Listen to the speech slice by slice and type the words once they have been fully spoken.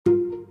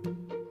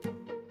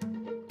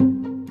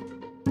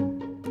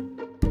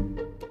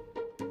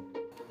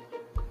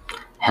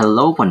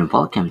Hello and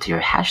welcome to your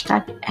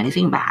hashtag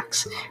Anything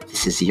Max.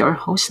 This is your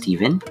host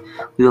Steven.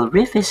 We will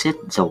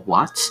revisit the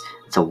whats,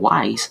 the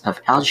whys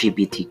of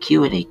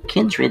LGBTQ and a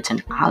kindreds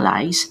and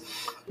allies,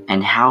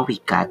 and how we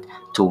got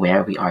to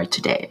where we are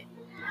today.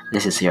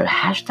 This is your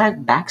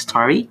hashtag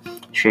backstory,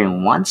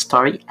 sharing one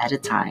story at a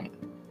time.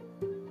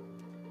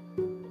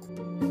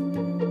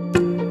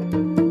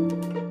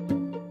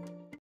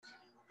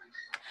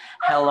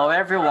 Hello,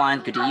 everyone.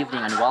 Good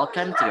evening, and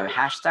welcome to your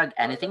hashtag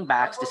Anything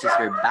Backs. This is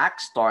your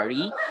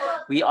backstory.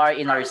 We are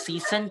in our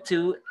season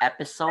 2,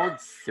 episode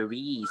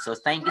 3. So,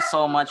 thank you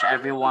so much,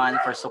 everyone,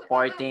 for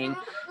supporting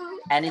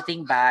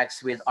Anything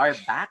Backs with our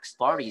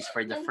backstories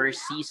for the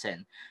first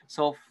season.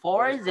 So,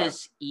 for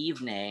this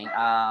evening,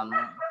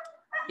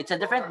 it's a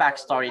different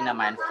backstory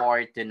naman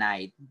for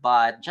tonight.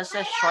 But just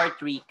a short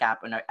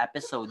recap on our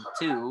episode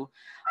 2.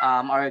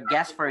 Our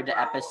guest for the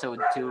episode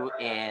 2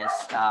 is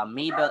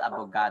Mabel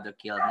Abogado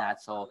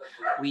Kilnat. So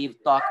we've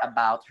talked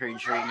about her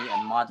journey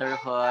on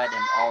motherhood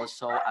and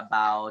also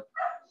about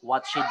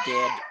what she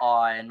did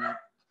on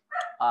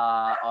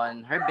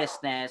her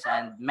business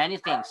and many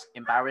things,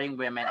 empowering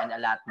women and a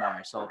lot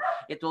more. So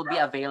it will be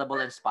available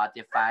on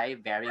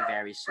Spotify very,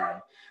 very soon.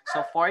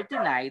 So for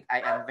tonight, I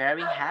am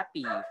very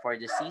happy for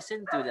the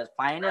season 2 that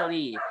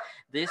finally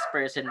this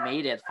person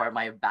made it for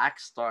my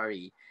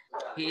backstory.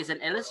 He is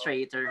an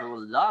illustrator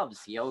who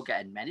loves yoga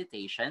and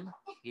meditation.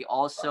 He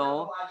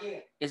also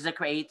is the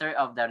creator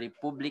of the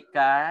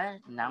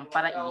Republika ng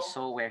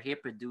Paraiso where he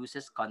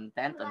produces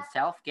content on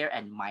self-care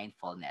and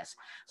mindfulness.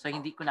 So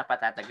hindi ko na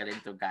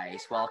patatagalin to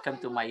guys. Welcome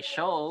to my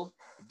show,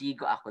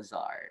 Digo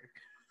Acuzar.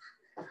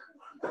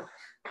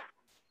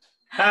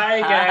 Hi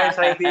guys,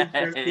 hi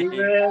Teacher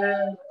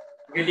Steven.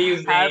 Good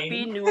evening.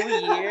 Happy New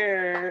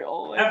Year!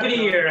 Oh Happy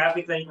New Year,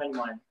 happy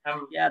 2021.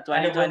 Yeah,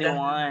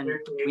 2021.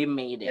 We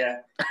made it. Yeah.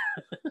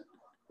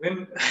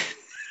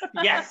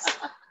 Yes.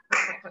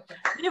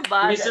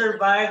 Diba? We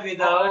survived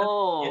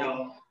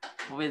without,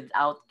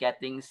 without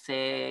getting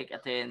sick.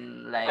 At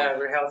then, like,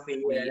 we're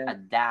healthy. we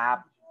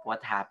adapt. What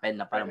happened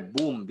na parang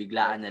boom,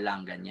 biglaan na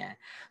lang ganyan.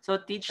 So,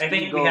 Teach I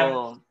think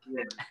Tigo,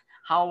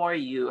 how are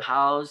you?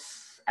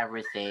 How's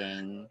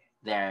everything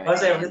there?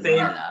 How's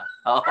everything?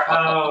 Oh.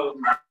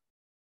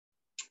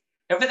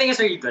 Everything is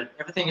really good.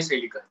 Everything is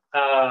really good.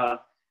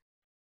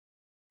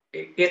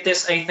 It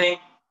is, I think,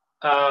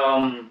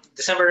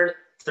 December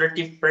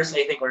 31st,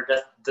 I think, or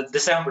the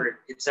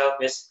December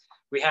itself is,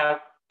 we have,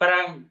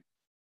 parang,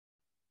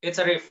 it's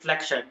a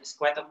reflection. It's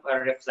quite a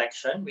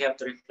reflection. We have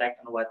to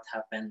reflect on what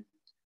happened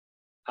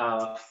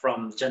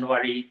from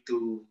January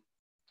to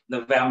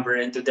November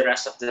and to the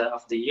rest of the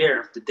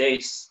year, of the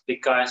days,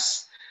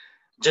 because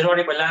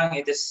January pa lang,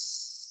 it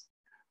is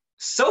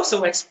so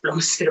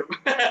explosive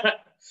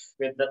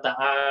with the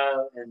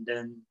Taal, and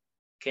then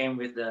came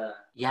with the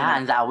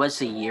and that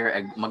was a year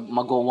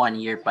mag-go 1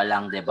 year pa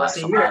lang, diba?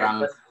 So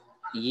parang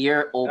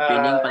year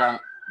opening parang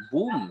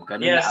boom,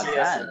 ganun na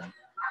agad.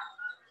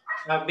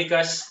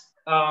 Because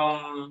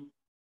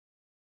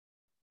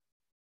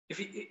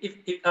if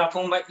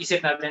kung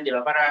maisip natin, di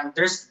ba, parang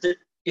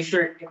if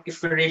you're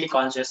really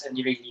conscious and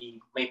you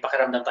really may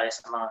pakiramdam tayo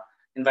sa mga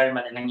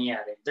environment na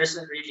nangyayari, there's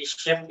a really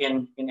shift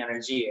in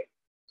energy.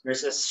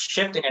 There's a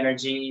shift in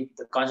energy,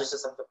 the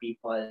consciousness of the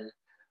people.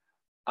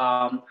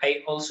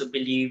 I also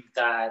believe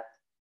that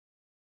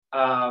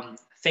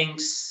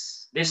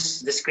this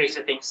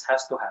crazy things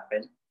has to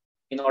happen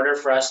in order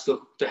for us to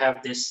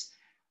have this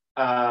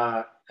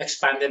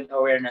expanded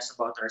awareness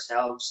about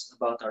ourselves,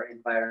 about our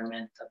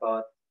environment,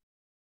 about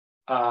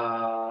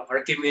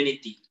our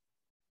community.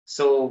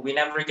 So we're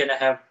never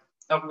gonna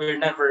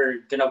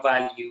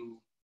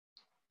value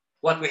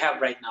what we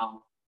have right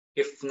now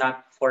if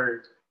not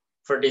for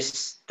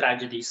these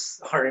tragedies,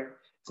 or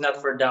if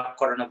not for the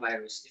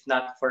coronavirus, if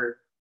not for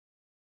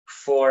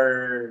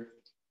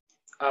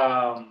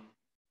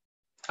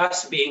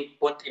us being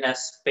put in a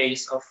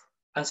space of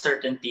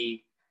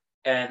uncertainty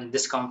and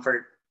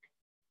discomfort,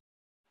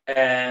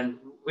 and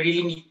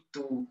we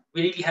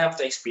really have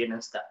to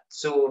experience that.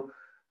 So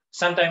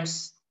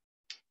sometimes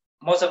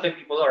most of the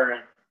people,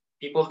 or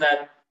people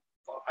that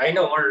I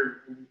know,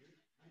 or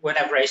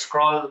whenever I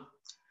scroll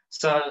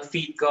so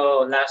feed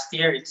go last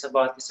year, it's a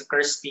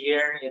cursed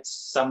year. It's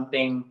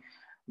something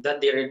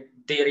that they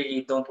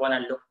really don't want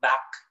to look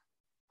back.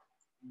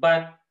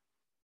 But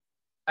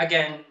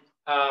again,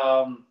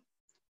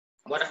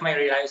 one of my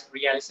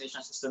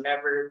realizations is to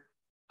never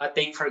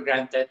take for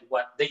granted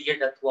what the year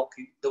that woke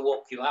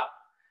you up,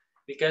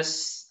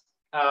 because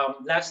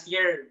last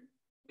year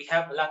we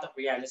have a lot of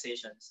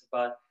realizations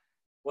about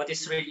what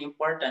is really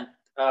important.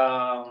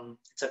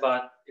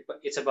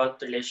 It's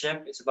about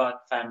relationship. It's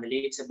about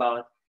family. It's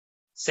about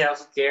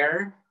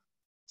self-care.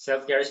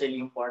 Self-care is really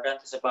important.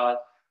 It's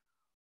about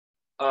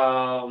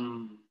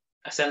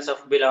a sense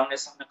of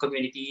belongingness in a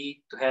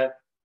community, to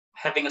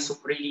having a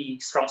really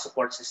strong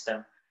support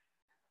system,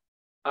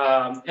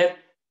 and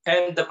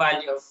the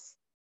value of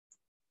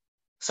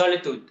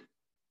solitude,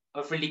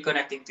 of really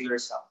connecting to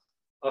yourself,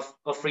 of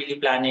really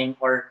planning,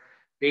 or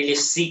really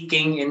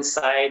seeking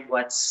inside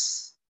what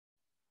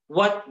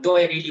do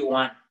I really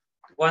want?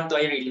 what do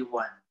I really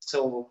want.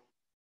 So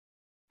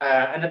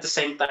and at the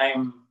same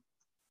time,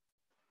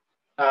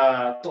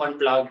 to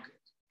unplug,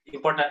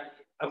 important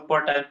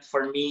important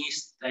for me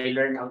is I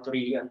learned how to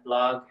really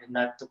unplug and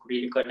not to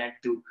really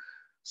connect to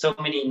so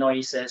many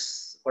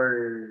noises,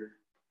 or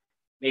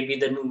maybe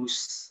the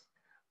news,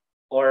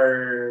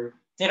 or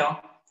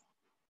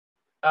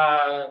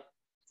uh,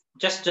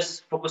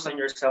 just focus on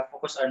yourself,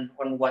 focus on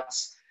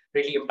what's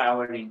really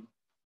empowering,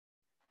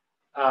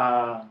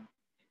 uh,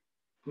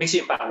 makes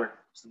you empowered,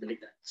 something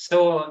like that.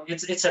 So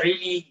it's a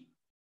really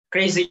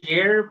crazy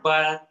year,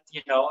 but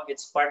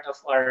it's part of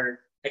our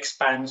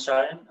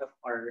expansion, of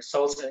our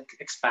soul's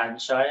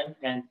expansion.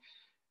 And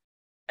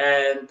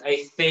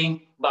I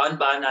think baan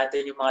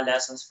natin yung mga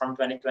lessons from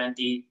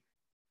 2020,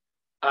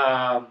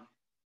 um,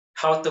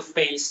 how to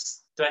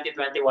face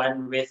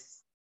 2021 with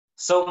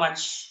so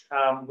much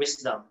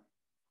wisdom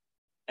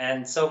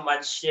and so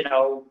much,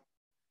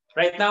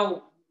 right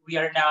now we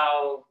are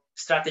now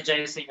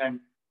strategizing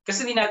on,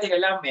 kasi hindi natin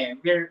alam eh.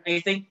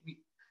 I think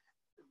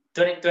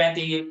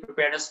 2020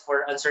 prepared us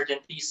for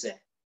uncertainties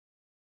eh.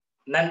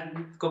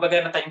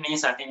 Kumbaga natanim na yun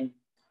sa atin.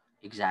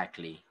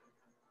 Exactly.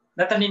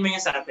 Natanim na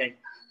yun sa atin.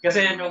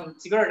 Kasi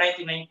siguro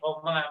 99 o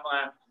mga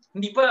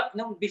hindi pa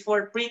nung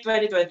before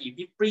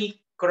pre-2020,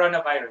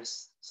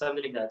 pre-coronavirus,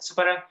 something like that. So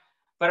para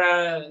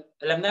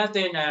alam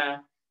natin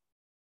na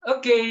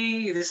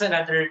okay, this is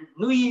another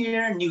new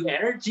year, new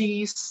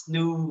energies,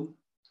 new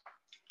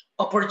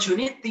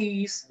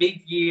opportunities,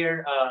 big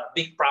year,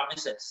 big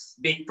promises,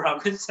 big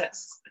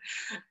promises.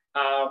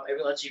 I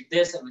will achieve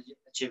this, I will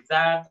achieve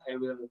that, I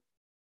will.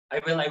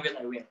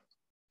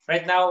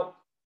 Right now,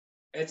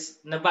 it's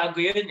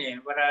nabago yun eh.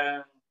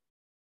 Parang,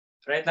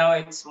 right now,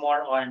 it's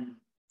more on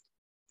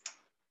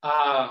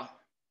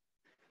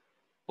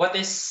what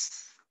is,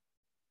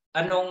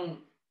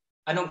 anong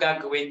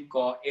gagawin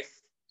ko if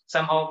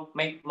somehow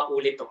may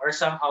maulit to, or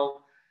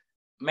somehow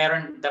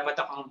meron dapat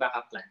akong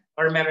backup plan,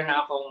 or meron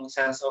na akong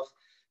sense of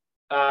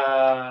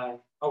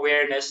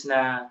awareness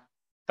na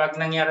pag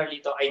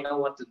nangyari dito, I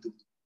know what to do.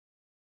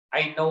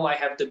 I know I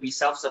have to be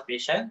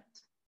self-sufficient.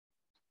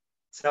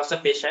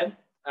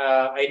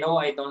 I know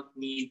I don't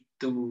need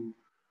to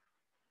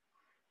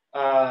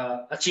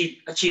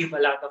achieve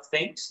a lot of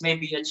things.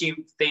 Maybe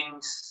achieve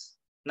things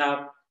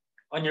na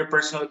on your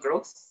personal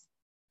growth,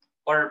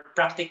 or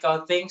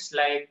practical things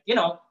like,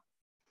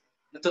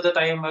 natuto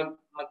tayo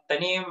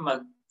magtanim,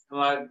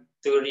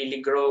 to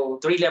really grow,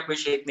 to really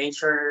appreciate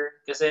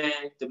nature, kasi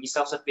to be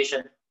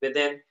self-sufficient with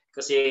it,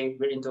 kasi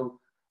we're into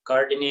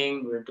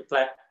gardening, we're into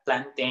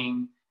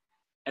planting,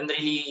 and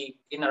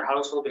really in our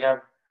household we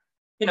have,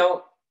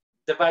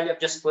 the value of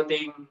just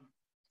putting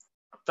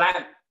a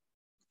plant,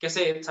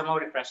 kasi it somehow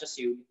refreshes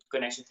you,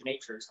 connection to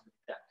nature, something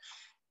like that.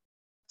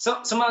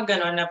 So mga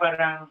ganon na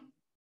parang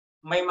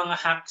may mga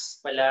hacks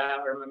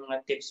pala, or may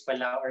mga tips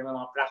pala, or may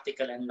mga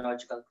practical and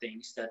logical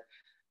things that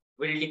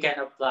we really can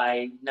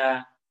apply,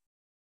 na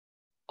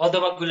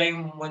although magulo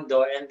yung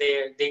mundo and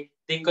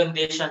they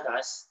conditioned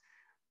us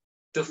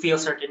to feel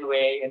certain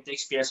way and to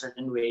experience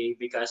certain way,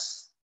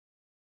 because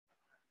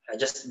I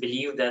just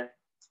believe that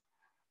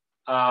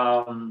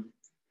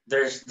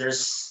there's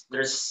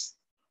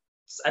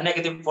a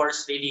negative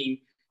force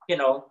really,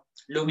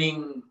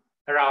 looming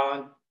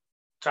around,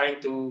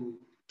 trying to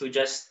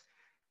just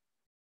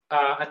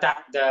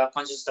attack the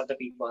consciousness of the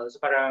people. So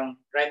parang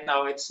right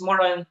now it's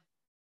more on,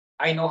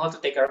 I know how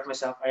to take care of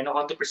myself, I know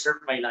how to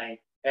preserve my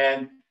life.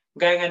 And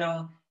gaya nga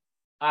nung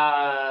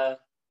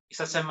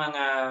isa sa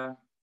mga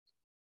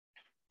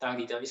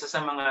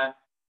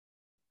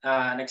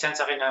nag-send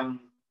sa akin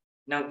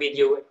ng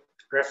video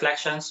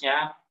reflections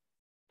niya,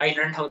 I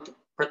learned how to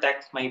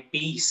protect my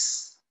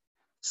peace.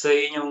 So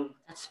yun yung,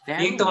 that's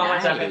very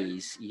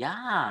nice.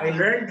 Yeah. I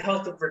learned how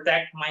to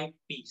protect my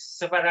peace.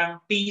 So parang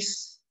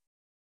peace,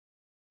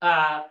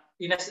 ang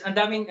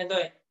daming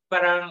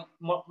parang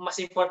mas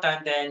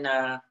importante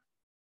na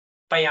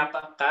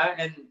payapa ka,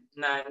 and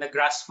na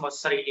grasp mo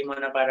sa sarili mo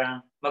na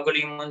parang magulo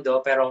yung mundo,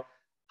 pero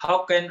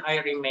how can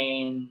I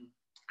remain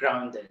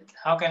grounded?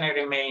 How can I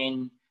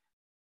remain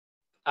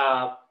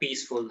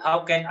peaceful?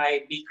 How can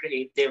I be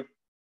creative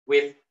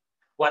with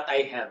what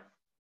I have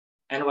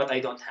and what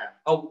I don't have?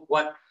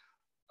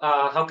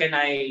 How can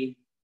I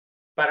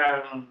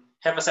parang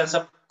have a sense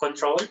of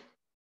control?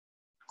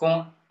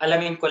 Kung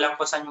alamin ko lang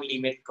kung saan yung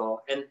limit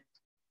ko, and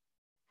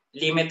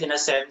limit in a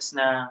sense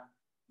na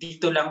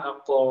dito lang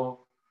ako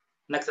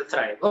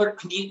nagtathrive, or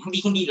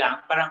hindi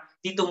lang, parang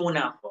dito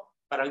muna ako,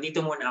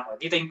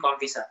 dito yung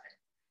comfy sa akin.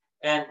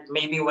 And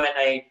maybe when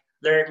I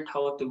learned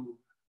how to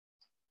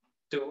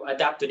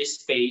adapt to this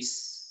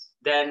space,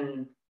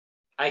 then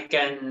I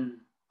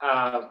can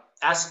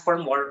ask for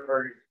more,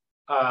 or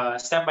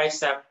step by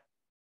step,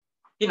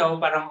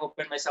 parang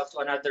open myself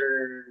to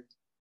another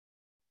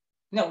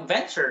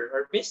venture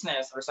or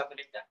business or something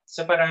like that.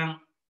 So parang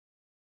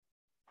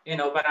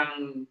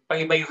parang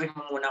pag-ibayuhin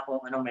mo muna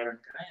kung anong meron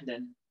ka,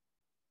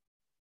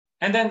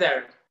 and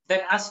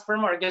then ask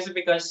for more, kasi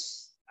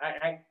because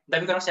I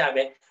dami ko nang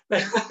sabi,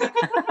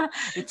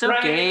 It's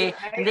Right. okay.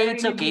 Hindi, I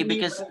it's really okay believe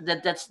because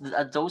that's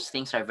those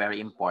things are very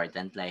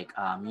important. Like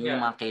yung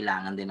yeah. mga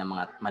kailangan din ng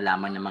mga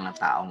malaman ng mga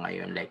tao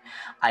ngayon. Like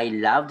I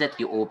love that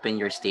you open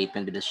your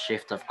statement with a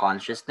shift of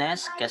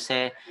consciousness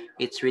kasi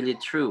it's really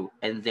true.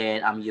 And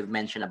then you've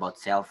mentioned about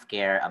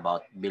self-care,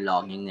 about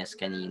belongingness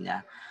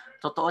kanina.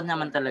 Totoo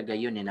naman Yeah. talaga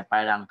yun na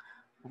parang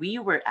we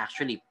were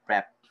actually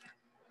prepped,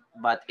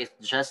 but it's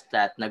just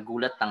that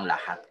nagulat ng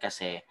lahat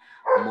kasi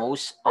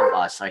most of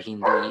us are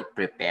hindi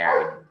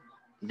prepared.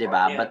 'Di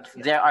ba? Yeah. But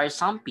Yeah. there are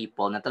some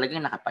people na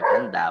talagang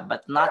nakapaghanda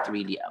but not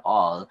really at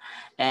all.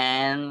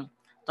 And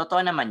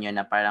totoo naman yun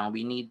na parang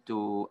we need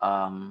to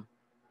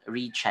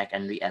recheck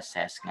and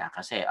reassess nga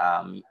kasi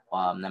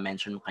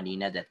na-mention mo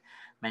kanina that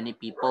many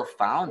people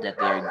found that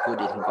they're good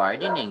in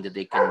gardening, that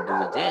they can do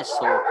this.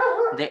 So,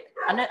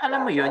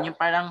 alam mo yun, yung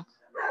parang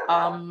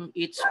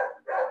it's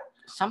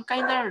some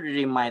kind of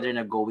reminder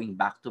na going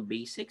back to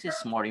basics is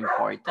more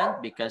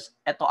important because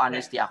eto Yeah.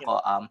 honestly Yeah. ako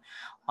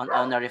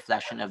on a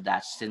reflection of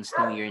that since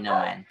New Year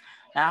naman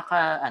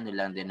ano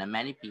lang din na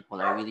many people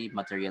are really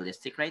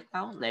materialistic right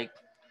now, like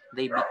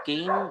they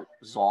became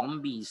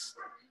zombies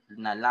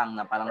na lang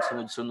na parang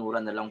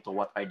sunod-sunuran na lang to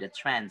what are the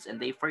trends and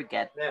they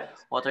forget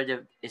Yes. what are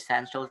the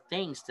essential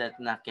things that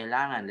na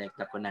kailangan, like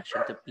the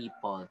connection to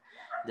people,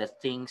 the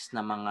things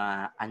na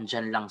mga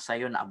andyan lang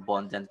sa'yo na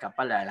abundant ka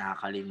pala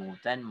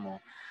nakakalimutan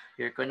mo,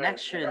 your Right.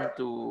 connection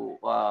to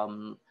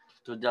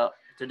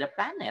the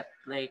planet.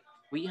 Like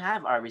we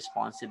have our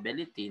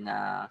responsibility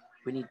na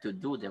we need to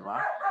do, di ba?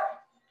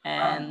 Mm.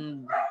 And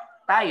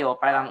tayo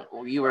parang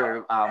we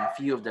were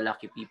few of the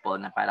lucky people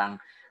na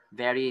parang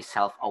very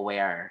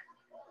self-aware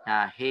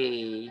na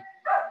hey,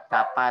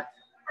 dapat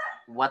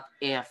what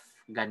if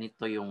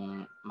ganito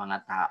yung mga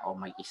tao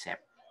mag-isip,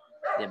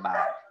 'di ba?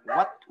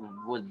 What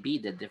would be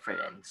the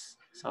difference?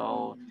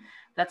 So Mm.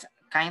 that's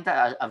kind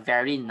of a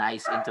very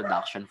nice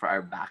introduction for our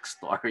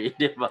backstory,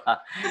 'di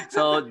ba?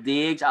 So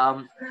Diggs,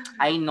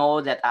 I know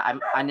that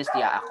I'm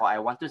honestly ako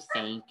I want to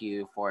thank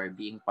you for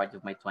being part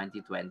of my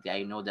 2020.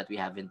 I know that we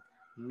haven't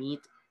meet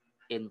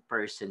in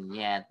person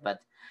yet, but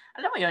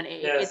alam mo yun,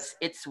 Yes.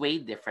 it's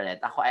way different.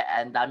 Ako,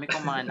 ang dami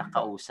kong mga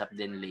nakausap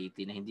din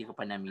lately na hindi ko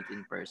pa na-meet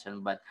in person,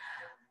 but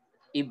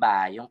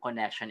iba, yung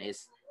connection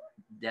is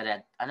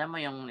direct, alam mo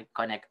yung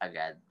connect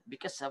agad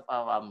because of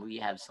we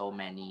have so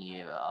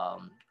many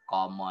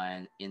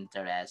common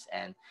interests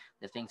and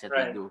the things that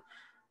we Right. do.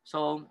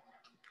 So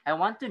I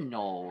want to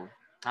know,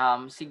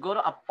 siguro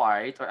a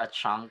part or a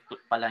chunk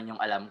pa lang yung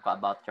alam ko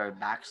about your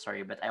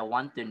backstory, but I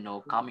want to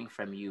know coming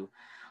from you,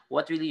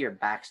 what really your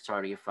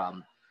backstory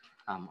from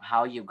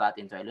how you got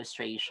into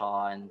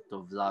illustration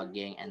to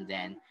vlogging and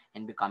then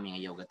in becoming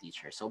a yoga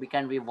teacher. So we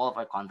can revolve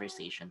our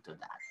conversation to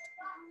that.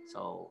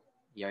 So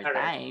your All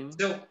right. time.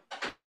 So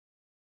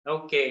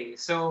okay.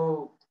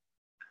 So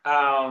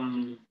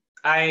um,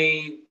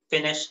 I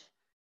finished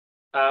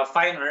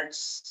fine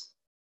arts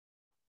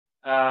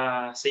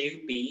sa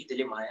UP,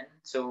 Diliman.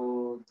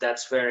 So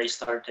that's where I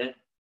started.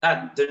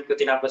 Doon ko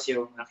tinapos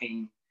yung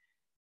aking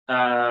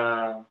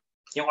uh,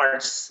 yung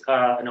arts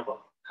ano ko,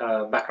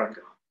 background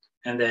ko.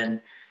 And then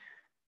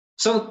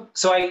so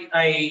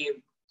I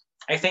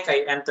think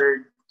I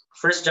entered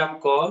first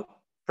job ko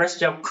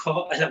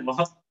alam mo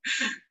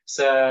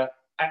sa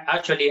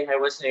actually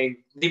I was a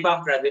di ba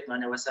ang graduate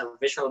man I was a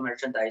visual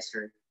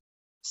merchandiser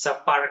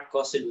sa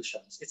Parco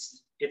Solutions.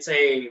 It's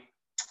a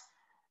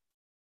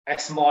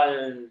small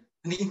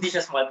hindi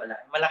siya small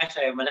pala. Malaki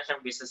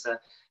siyang business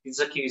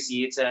it's a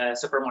QC, it's a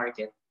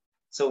supermarket.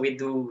 So we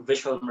do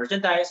visual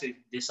merchandise,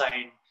 we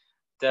design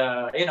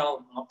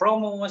mga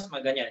promos,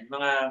 mga ganyan,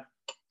 mga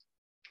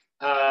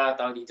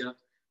tawag dito,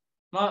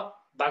 mga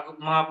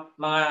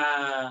mga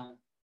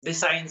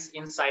designs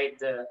inside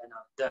the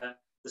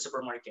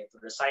supermarket or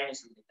the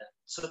signage like that.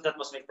 So that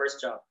was my first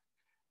job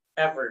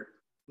ever.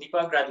 Hindi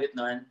pa graduate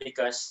noon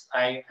because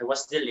I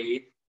was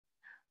delayed.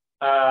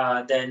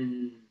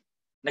 Then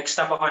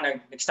nag-stop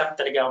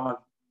talaga ako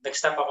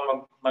nag-stop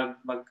ako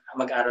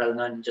mag-aral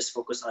noon, just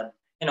focus on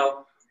at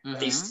Mm-hmm.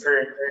 least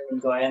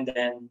earning ko, and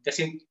then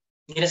kasi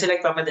hindi na sila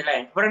nagpapadala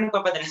eh. Parang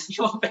nagpapadala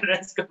yung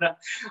parents ko na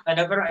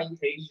pero I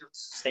really have to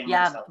sustain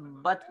Yeah, myself.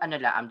 but ano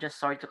lang, I'm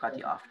just sorry to cut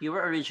you off. You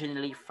were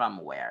originally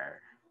from where?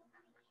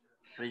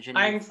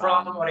 Originally I'm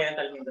from from.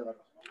 Oriental Mindoro.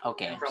 I'm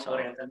Okay, from so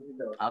Oriental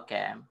Mindoro.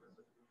 okay.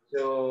 So,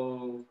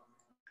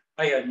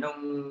 ayun, nung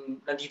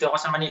nandito ako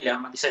sa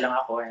Manila, mag-isa lang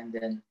ako, and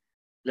then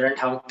learn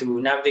how to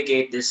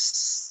navigate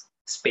this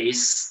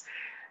space.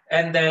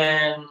 And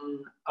then,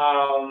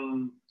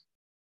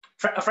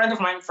 a friend of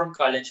mine from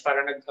college,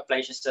 parang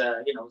nag-apply siya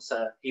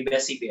sa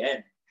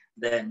ABS-CBN,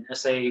 then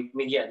as a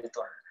media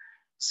editor.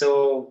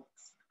 So,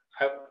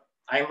 I,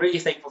 I'm really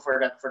thankful for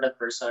that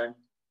person,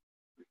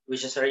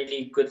 which is a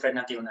really good friend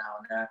until now.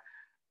 Na,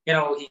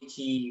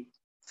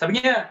 sabi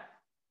niya,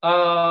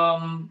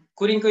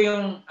 kunin ko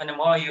yung,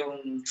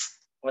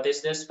 what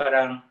is this,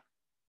 parang,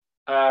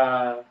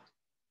 uh,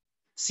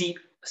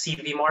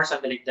 CV more,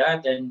 something like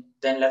that, and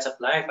then let's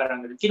apply,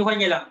 parang, kinuha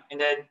niya lang,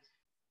 and then,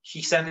 he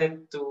sent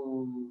it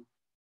to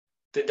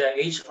to the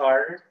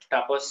HR.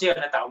 Tapos yun,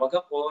 natawag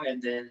ako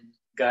and then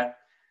got,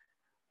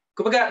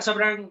 kumbaga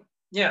sobrang,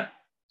 yeah,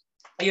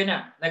 ayun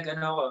na,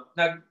 nag-ano ako,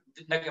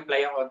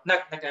 nag-apply ako,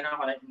 nag-ano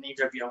ako,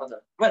 nag-interview ako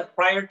doon. Well,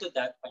 prior to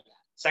that pala,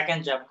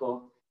 second job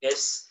ko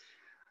is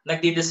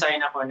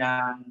nagdi-design ako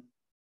ng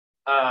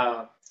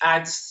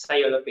ads sa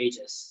Yellow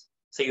Pages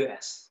sa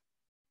US.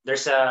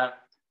 There's a,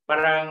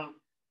 parang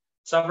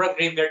sobrang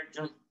graveyard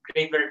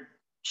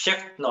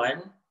shift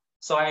noon.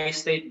 So I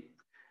stayed,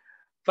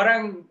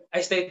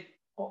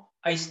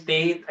 I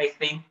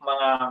think,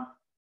 mga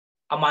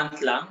a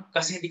month lang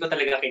kasi hindi ko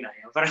talaga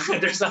kinaya.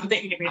 Parang there's something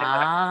in me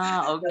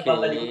na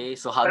babalik. Okay.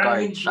 So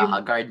Parang haggard siya,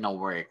 haggard na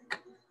work.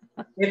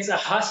 it's a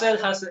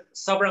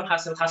sobrang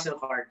hustle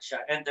hard siya.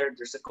 And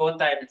there's a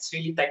quota and it's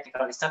really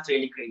technical. It's not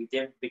really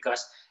creative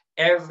because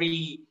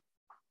every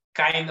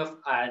kind of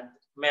ad,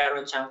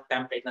 meron siyang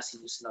template na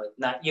sinusunod.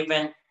 Na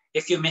even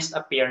if you missed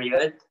a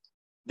period,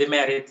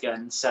 demerit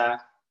yun sa,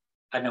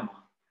 ano mo,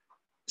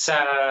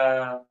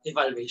 sa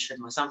evaluation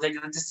mo. Something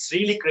that's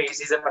really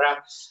crazy. So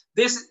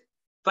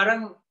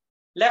parang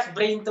left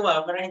brain to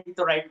parang hindi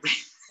to right brain.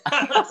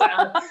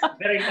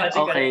 Very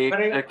logical. Okay,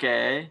 Parang,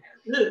 okay.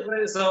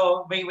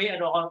 So may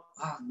ano ako,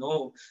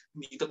 no,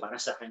 hindi to para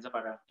sa akin. So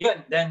parang,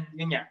 yun, then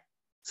yun nga.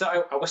 So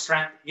I was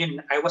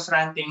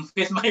ranting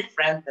with my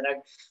friend na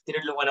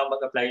tinulungan ako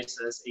mag-apply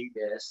sa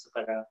ABS. So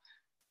parang,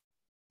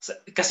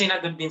 kasi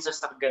nandun din sa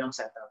ganong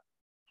setup.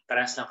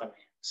 Parehas lang kami.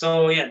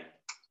 So yan.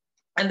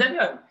 And then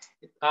yun,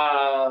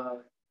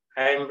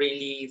 I'm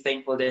really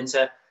thankful din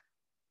sa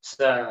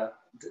the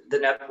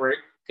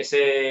network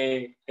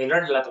kasi I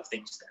learned a lot of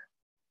things there.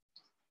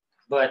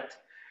 But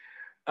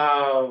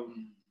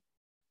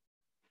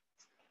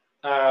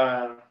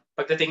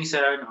pagdating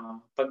sa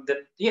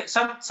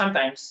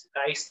sometimes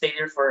I stayed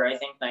there for I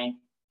think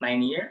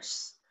nine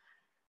years.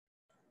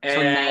 So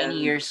 9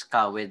 years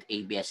ka with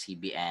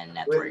ABS-CBN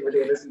network. With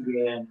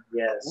ABS-CBN,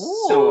 yes.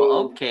 Ooh,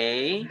 so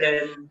okay.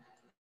 Then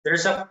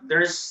there's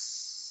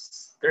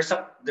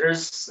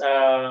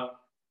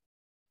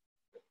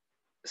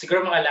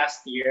siguro mga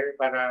last year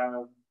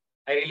para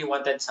I really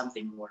wanted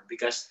something more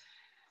because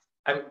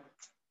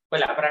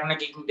parang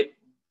naging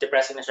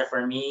depressing na siya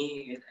for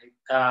me.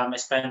 I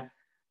spent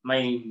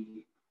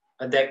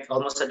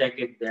almost a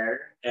decade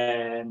there,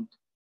 and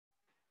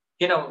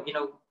you know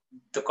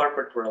the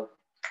corporate world.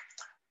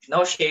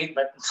 No shade,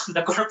 but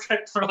the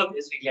corporate world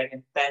is really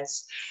an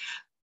intense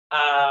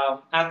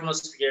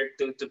atmosphere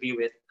to be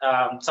with.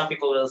 Some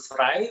people will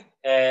thrive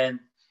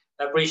and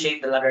appreciate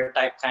the latter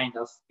type kind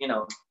of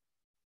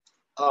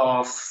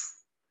of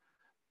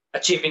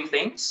achieving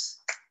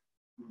things,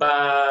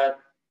 but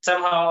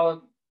somehow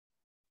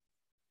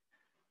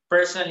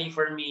personally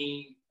for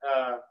me,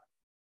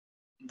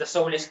 the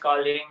soul is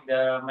calling.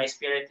 My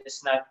spirit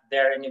is not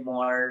there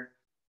anymore.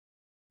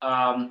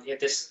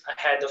 It is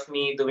ahead of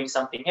me doing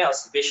something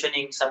else,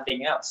 visioning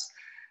something else.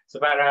 So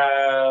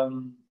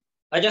parang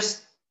I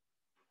just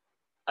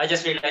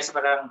realized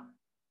parang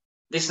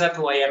this is not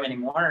who I am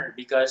anymore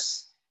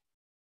because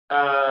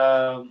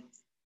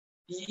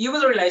you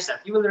will realize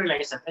that,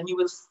 and you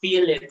will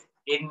feel it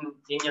in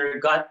your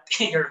gut,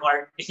 in your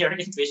heart, in your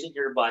intuition, in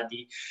your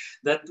body,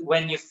 that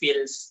when you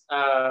feel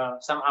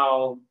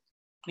somehow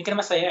hindi ka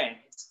na masaya.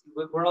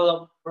 We're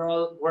all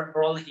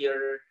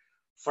here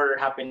for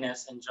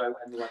happiness and joy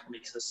and what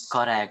makes us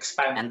correct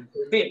expand and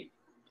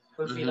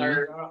fulfill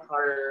our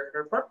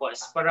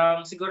purpose.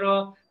 Parang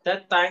siguro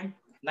that time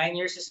 9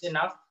 years is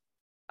enough.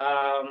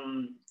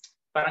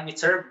 Parang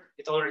it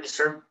already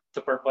served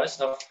the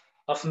purpose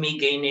of me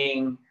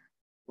gaining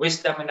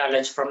wisdom and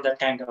knowledge from that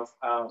kind of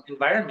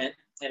environment,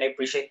 and I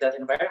appreciate that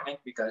environment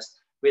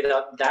because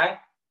without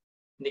that,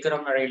 hindi ko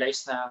na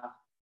ma-realize na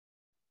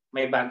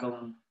may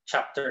bagong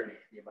chapter,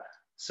 di ba?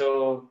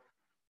 So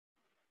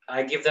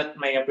I give that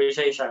my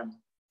appreciation.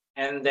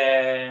 And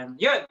then,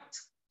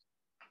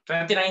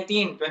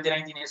 2019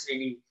 is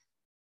really,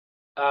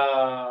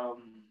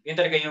 yun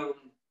talaga yung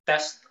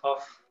test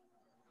of,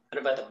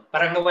 ano ba to?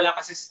 Parang nawala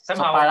kasi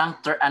somehow. So parang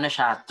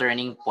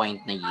turning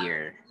point na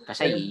year.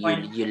 Kasi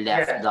you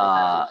left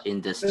the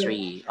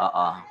industry.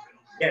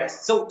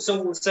 Yes. So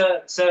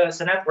sa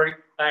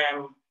network,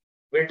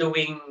 we're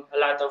doing a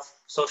lot of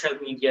social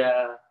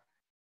media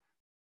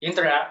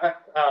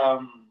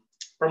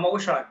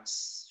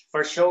promotions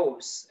for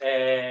shows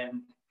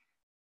and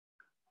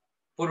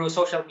puro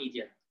social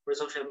media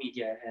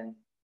and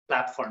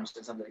platforms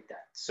and something like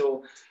that.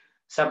 So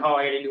somehow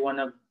I really want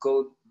to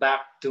go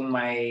back to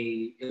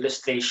my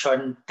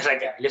illustration that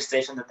I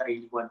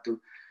really want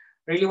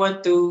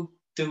to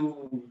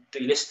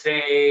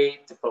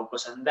illustrate, to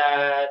focus on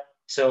that.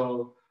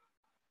 So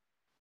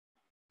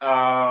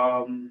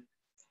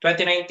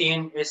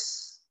 2019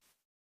 is,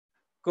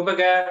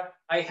 kumbaga,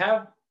 I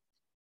have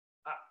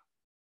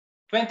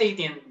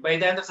 2018, by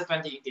the end of the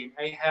 2018,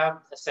 I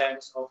have a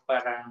sense of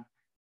parang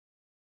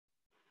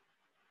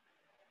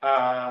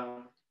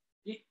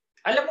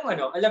alam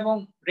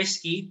mong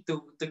risky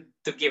to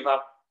give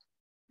up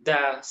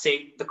the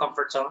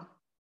comfort zone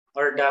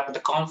or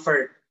the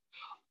comfort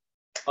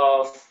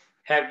of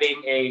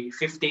having a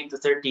 15 to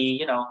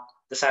 30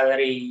 the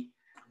salary.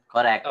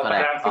 Correct.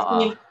 Parang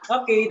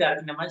 15, okay,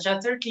 darating naman siya.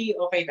 30,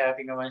 okay,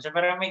 darating naman siya.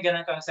 Parang may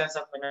ganun kang sense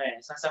of,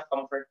 sense of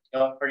comfort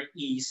or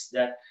ease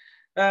that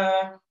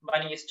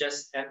money is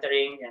just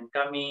entering and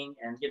coming,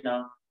 and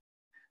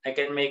I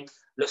can make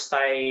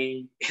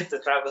lustay to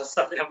travel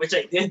stuff, which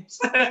I did.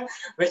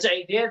 Which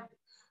I did.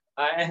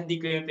 And hindi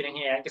ko yung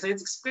pinanghiyan. Kasi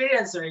it's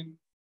experience, right?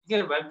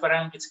 Ba?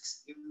 Parang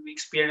it's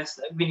experience.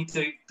 We need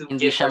to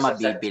hindi give siya ourselves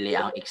mabibili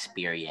ang Hindi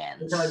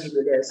experience. siya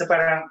mabibili. So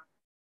parang,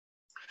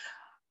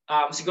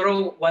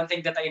 siguro one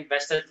thing that I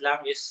invested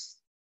lang is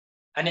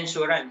an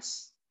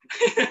insurance.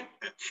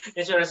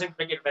 Insurance yung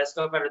pag-invest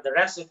ko, pero the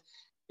rest,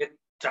 it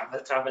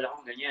travel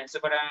ako, ganyan. So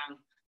parang,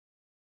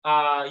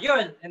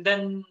 yun. And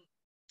then,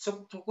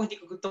 so kung hindi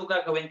ko ito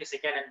gagawin kasi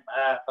kailan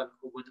pag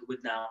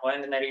ugod-ugod na ako,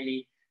 and then I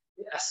really,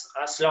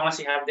 as long as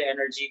you have the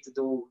energy to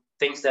do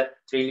things that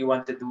really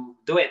want to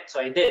do it. So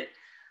I did.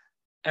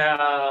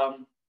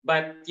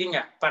 But yun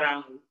nga,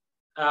 parang,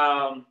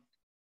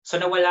 so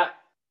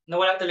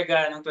nawala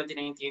talaga ng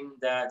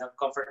 2019 the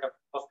comfort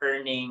of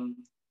earning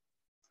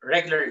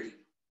regularly.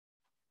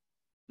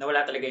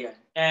 Nawala talaga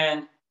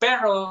yan.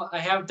 Pero I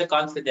have the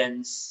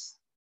confidence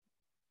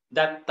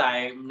that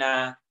time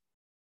na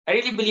I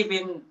really believe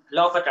in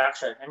law of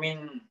attraction. I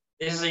mean,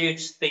 this is a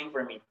huge thing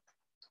for me.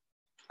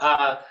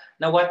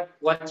 Now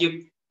what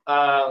you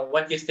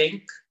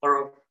think,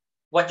 or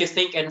what you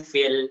think and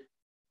feel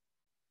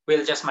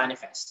will just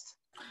manifest.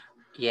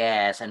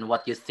 Yes, and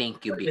what you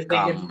think you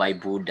become by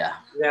Buddha.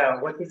 Yeah,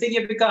 what you think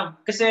you become.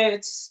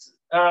 Kasi it's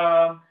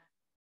the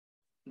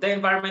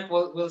environment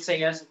will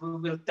say us,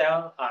 will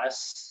tell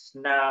us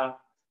na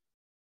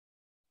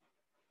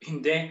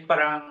hindi,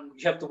 parang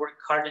you have to work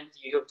hard and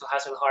you have to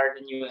hustle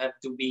hard and you have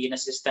to be in a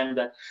system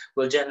that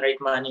will generate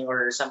money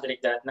or something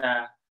like that,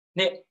 na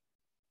hindi,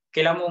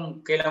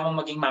 kailangan mong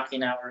maging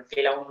makina, or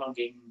kailangan mong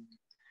maging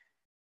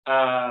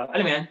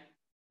alam mo yan,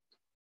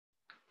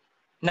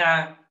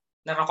 na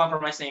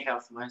compromise na yung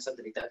health mo,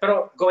 something like that.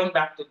 Pero going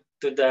back to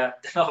the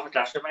law of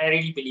attraction, I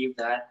really believe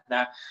that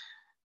na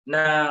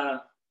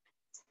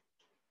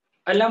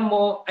alam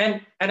mo,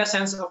 and a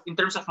sense of, in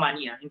terms of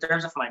money,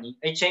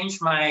 I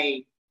changed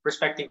my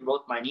perspective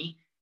about money.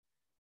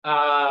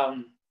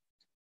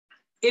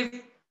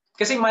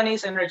 Kasi money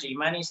is energy.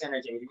 I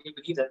really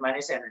believe that money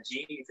is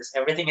energy, because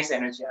everything is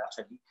energy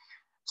actually.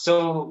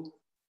 So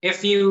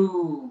if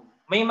you,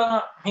 may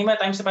mga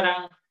times na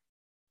parang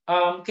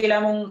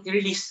kailangan mong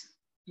i-release,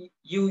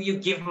 you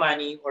give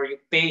money or you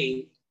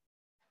pay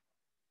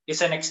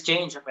is an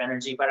exchange of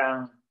energy.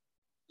 Parang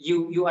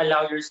you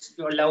allow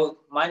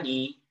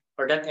money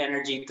or that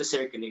energy to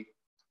circulate.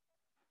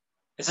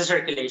 It's a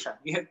circulation.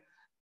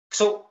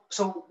 So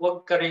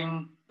wag ka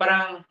rin,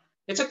 parang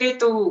it's okay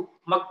to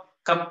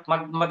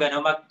mag-ipon,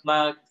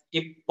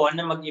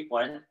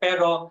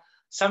 pero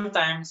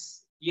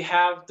sometimes you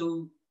have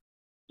to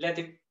let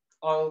it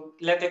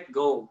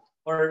go,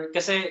 or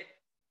kasi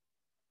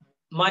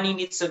money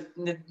needs to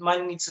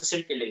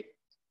circulate.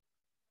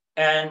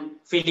 And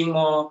feeling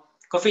mo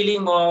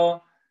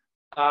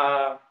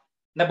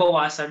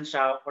nabawasan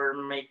siya, or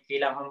may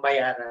kailangang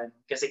bayaran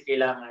kasi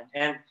kailangan,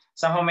 and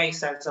somehow may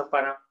sense of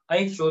parang,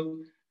 I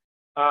should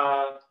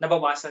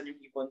nabawasan yung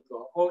ipon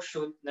ko,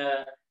 shoot,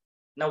 na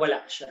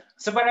nawala siya.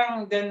 So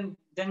parang then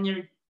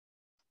you're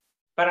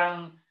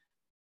parang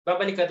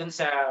babalik ka dun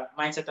sa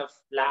mindset of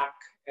lack,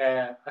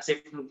 as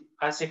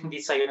if hindi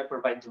sa'yo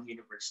na-provide yung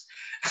universe.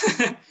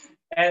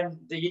 And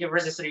the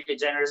universe is really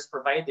generous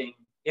providing,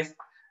 if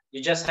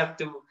you just have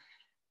to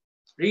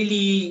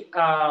really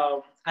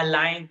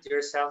align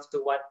yourself to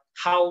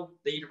how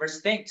the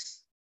universe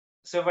thinks.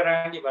 So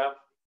parang, di ba,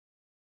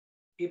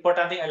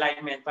 importante yung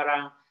alignment.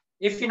 Parang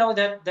if you know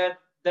that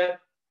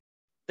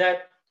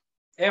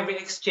every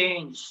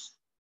exchange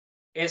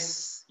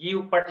is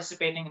you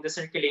participating in the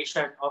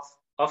circulation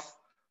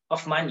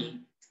of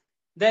money,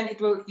 then it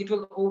will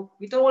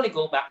only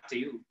go back to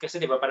you. Kasi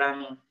di ba,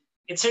 parang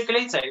it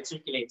circulates.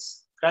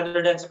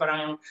 Rather than sa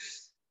parang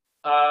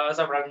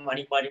parang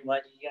money,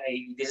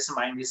 this is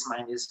mine. So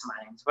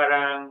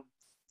parang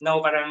no,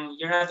 parang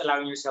you're not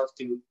allowing yourself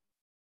to,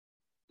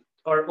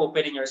 or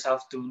opening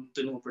yourself to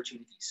new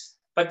opportunities.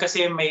 Pag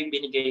kasi may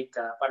binigay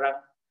ka, parang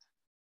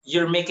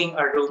you're making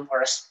a room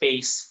or a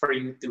space for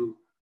you to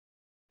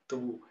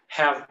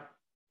have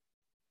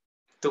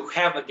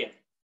again.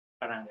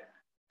 Parang gano'n.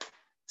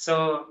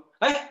 So,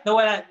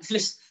 nawala na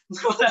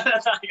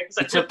tayo.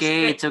 It's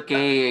okay. It's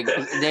okay.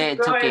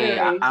 It's okay.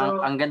 Anyway,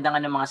 ang ganda nga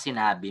ng mga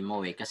sinabi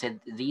mo kasi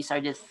these are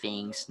the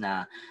things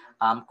na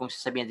kung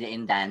sasabihin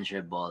natin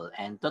intangible.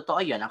 And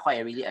totoo yun. Ako,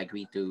 I really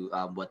agree to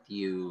what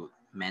you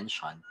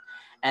mentioned.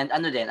 And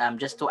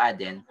just to add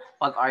in,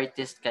 pag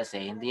artist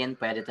kasi, hindi yan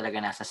pwede talaga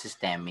nasa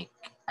systemic.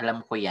 Alam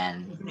ko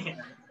yan.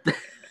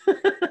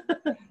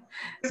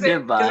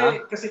 Diba?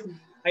 Kasi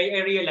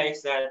I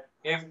realize that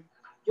if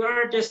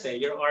you're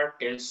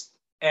artist,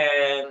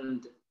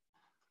 and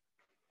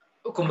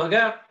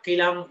kumbaga,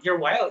 you're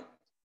wild.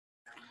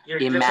 You're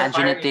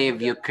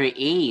imaginative, you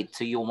create,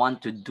 so you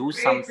want to do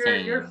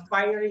something. You're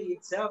fiery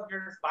itself,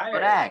 you're fire.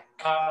 Correct.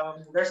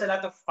 There's a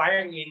lot of fire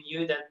in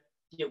you that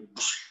you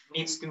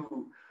needs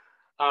to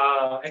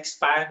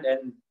expand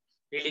and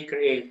really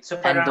create. So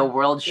And the parang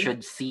world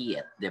should see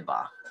it, di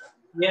ba?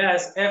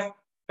 yes,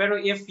 pero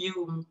if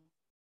you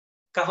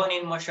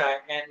kahonin mo siya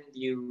and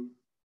you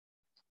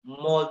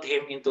mold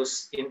him into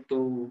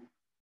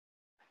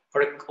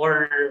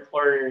or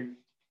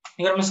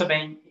hindi ko naman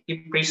sabihin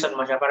i-prison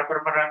mo siya parang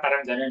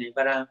ganun eh.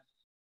 Parang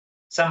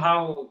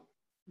somehow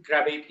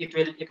grabe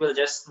it will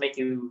just make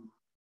you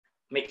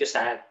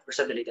sad or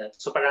something like that.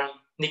 So parang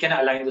hindi ka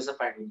na align doon sa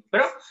family.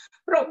 Pero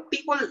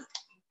people,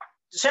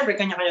 syempre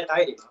kanya-kanya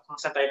tayo, di ba? Kung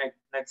saan tayo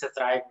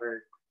nagsa-thrive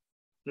or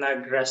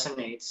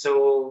nag-resonate.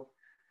 So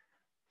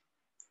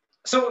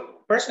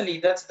personally,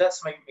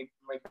 that's my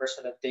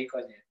personal take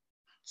on it.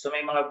 So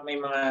may mga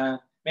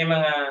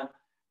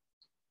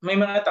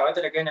tao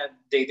talaga na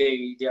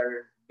they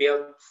are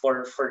built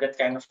for that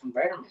kind of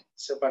environment.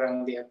 So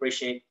parang they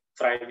appreciate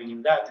thriving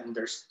in that, and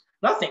there's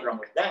nothing wrong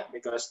with that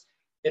because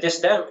it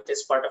is them. It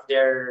is part of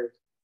their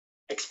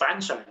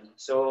expansion.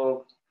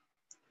 So,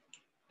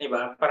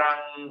 diba?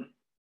 Parang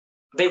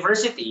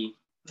diversity,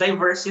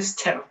 diverse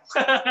system.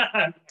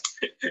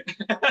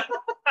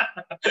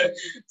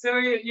 So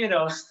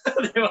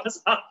there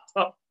was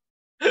sakto.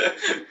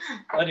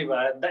 O,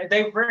 diba?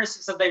 Diverse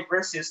is a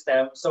diverse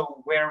system.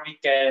 So where we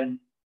can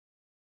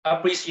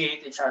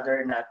appreciate each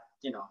other, not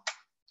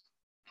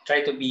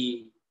try to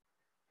be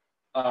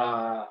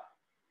uh,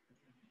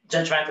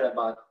 judgmental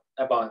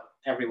about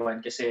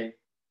everyone kasi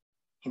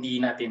hindi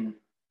natin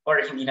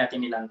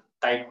nilang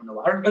tayo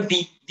unawa or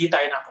di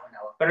tayo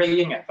nakaunawa. Pero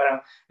yun nga,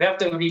 parang we have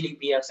to really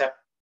be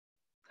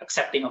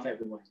accepting of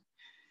everyone.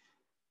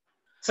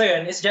 So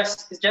yun, it's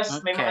just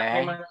Okay. may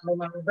mga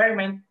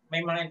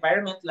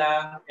environment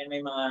lang and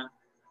may mga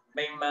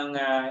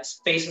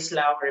spaces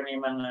lang or may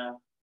mga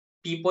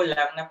people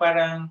lang na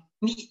parang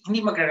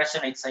hindi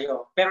magre-resonate sa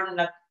iyo. Pero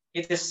not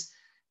it is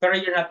pero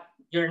it's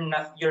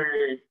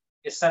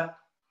not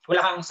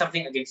wala kang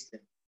something against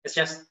them. It's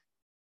just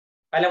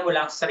alam mo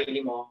lang sa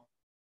sarili mo,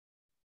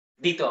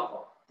 dito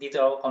ako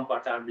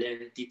comfortable,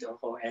 dito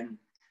ako,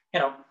 and you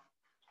know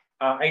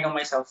I know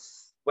myself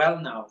well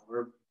now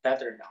or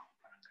better now.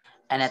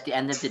 And at the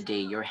end of the day,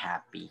 you're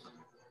happy.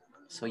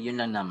 So yun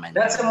lang naman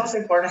That's the yun. most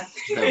important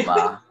thing.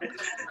 Diba?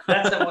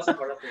 That's the most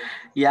important thing.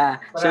 Yeah.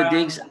 So Parang,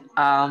 Diggs,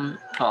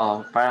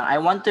 parang I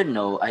want to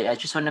know, I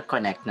just want to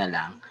connect na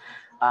lang.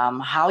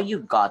 How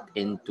you got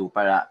into,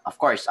 of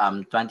course,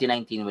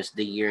 2019 was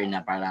the year na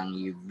parang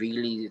you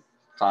really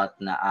thought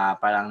na,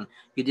 parang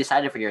you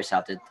decided for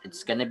yourself that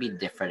it's gonna be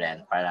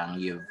different. Parang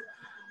you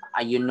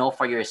know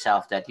for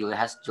yourself that you'll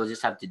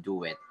just have to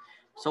do it.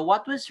 So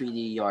what was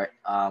really your,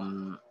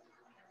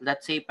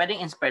 let's say,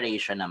 pwedeng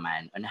inspiration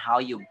naman on how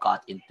you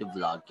got into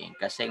vlogging?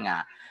 Kasi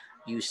nga,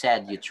 you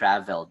said you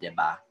travel, di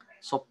ba?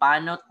 So,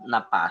 paano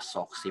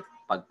napasok si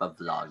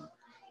pagpa-vlog?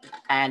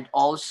 And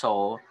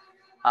also,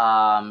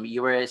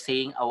 you were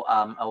saying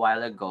a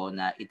while ago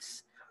na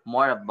it's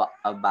more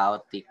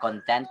about the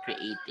content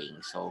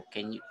creating. So,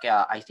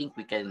 I think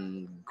we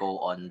can go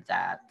on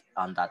that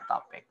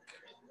topic.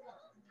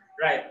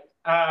 right.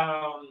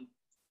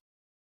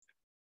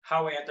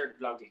 How I entered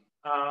vlogging.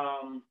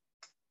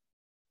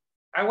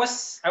 I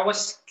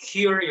was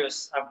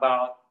curious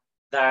about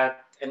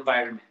that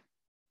environment.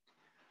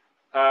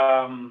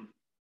 Um,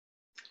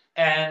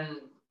 and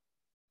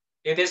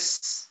it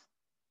is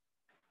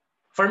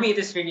for me it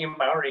is really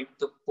empowering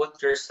to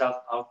put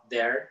yourself out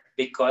there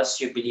because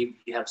you believe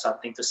you have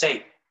something to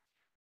say.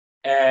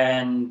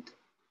 And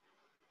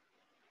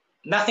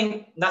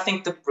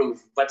nothing to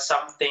prove, but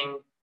something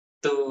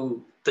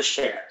to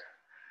share.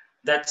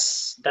 That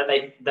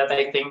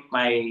I think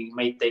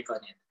my take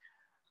on it.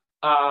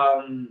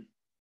 Um,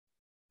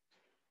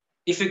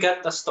 if you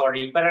got a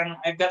story, parang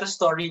I've got a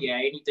story, yeah,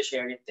 I need to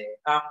share it.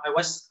 I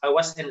was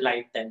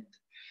enlightened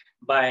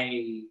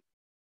by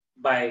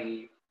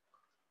by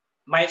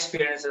my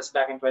experiences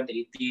back in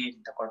 2018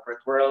 in the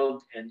corporate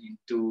world and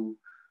into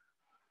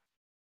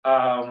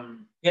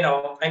I'm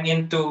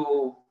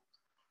into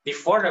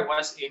before I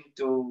was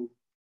into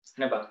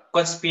ano ba,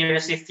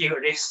 conspiracy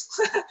theories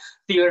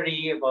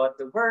theory about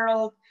the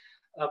world,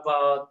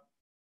 about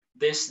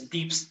this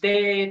deep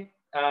state,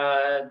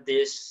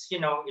 this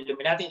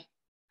Illuminati.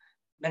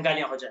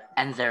 Nanggaling ako dyan.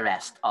 And the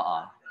rest,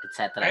 oo.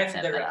 Etc. And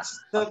the etc. rest.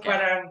 So Okay.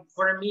 parang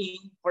for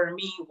me,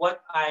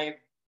 what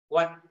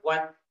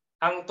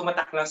ang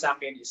tumatak lang sa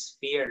akin is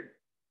fear.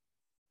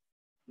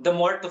 The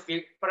more to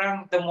fear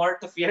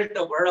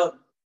the world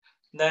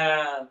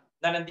na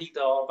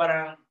nandito,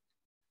 parang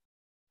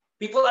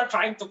people are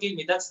trying to kill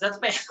me. That's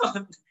my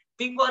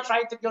people are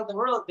trying to kill the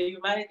world, the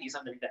humanity,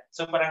 something like that.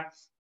 So parang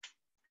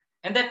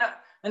and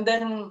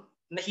then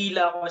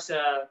nahila ako sa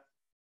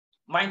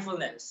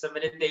mindfulness, sa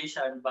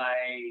meditation by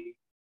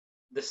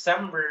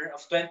December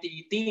of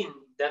 2018.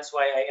 That's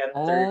why I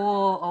entered.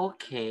 Oh,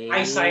 okay.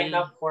 I signed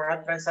up for a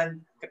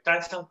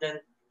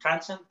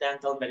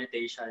transcendental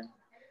meditation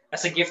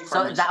as a gift for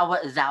So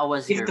myself. that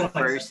was Gift your to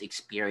myself. first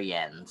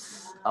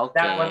experience.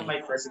 That was Okay. my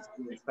first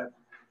experience. But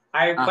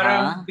I Uh-huh.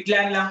 parang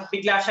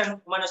bigla siyang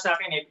umano sa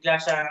akin eh. Bigla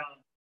siyang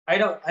I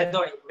don't,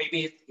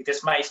 maybe it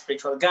is my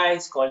spiritual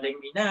guides calling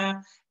me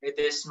na, it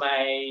is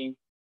my,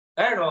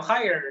 I don't know,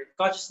 higher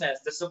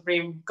consciousness, the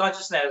supreme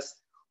consciousness,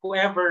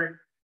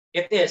 whoever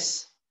it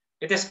is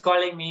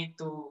calling me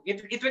to,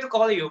 it will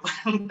call you.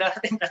 Parang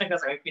darating talaga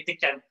sa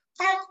pitik yan.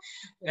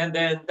 And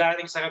then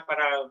darating sa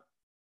para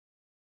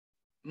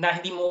na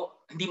hindi mo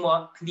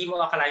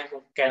akalain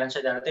kung kailan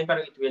siya darating,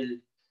 pero it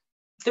will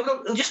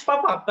just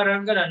pop up.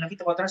 Parang gano'n,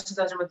 nakita ko,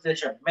 transcendental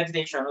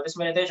meditation, what is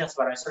meditations?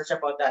 Parang I search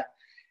about that.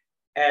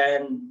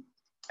 And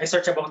I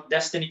search about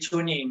destiny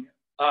tuning,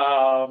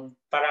 parang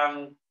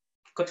parang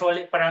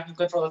in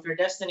control of your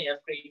destiny, of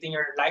creating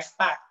your life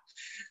path.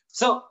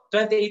 So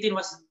 2018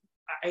 was,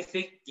 I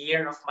think,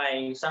 year of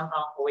my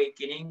somehow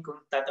awakening,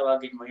 kung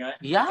tatawagin mo yan.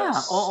 Yeah,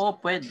 Because oo,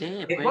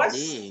 pwede, it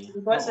pwede.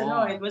 was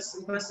ano, it was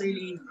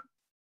really,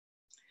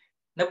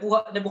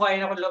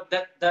 nabuhayan ako love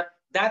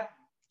that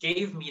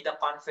gave me the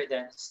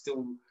confidence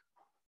to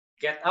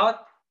get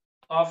out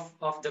of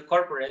the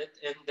corporate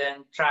and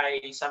then try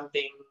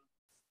something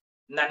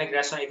na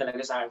nag-resonate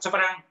talaga sa akin. So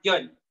parang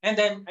yun. And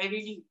then I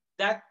really,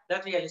 that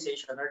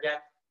realization or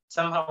that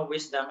somehow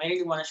wisdom, I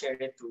really want to share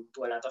it to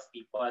a lot of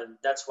people.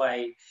 That's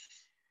why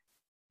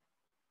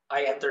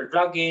I entered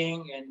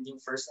vlogging, and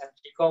the first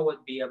entry ko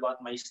would be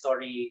about my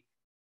story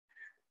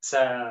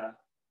sa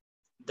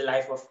the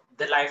life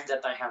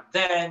that I have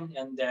then,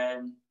 and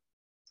then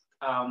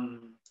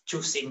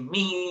choosing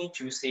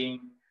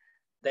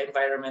the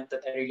environment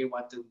that I really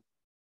want to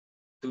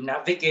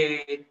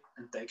navigate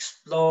and to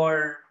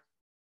explore.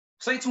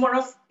 So it's more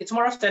of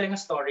telling a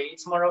story.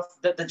 It's more of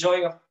the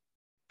joy of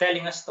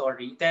telling a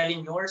story,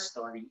 telling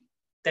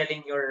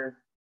your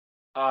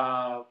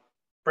uh,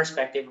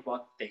 perspective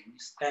about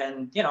things,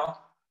 and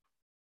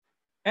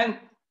and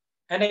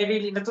and I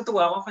really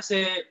natutuwa ako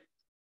kasi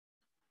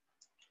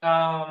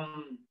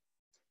um,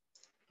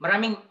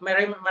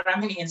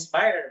 maraming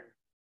inspire.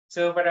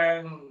 So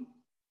parang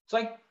so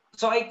I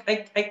so I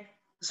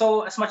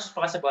so as much as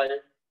possible,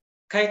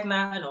 kahit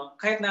na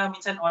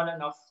minsan on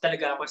and off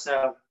talaga ako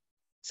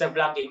sa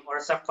vlogging or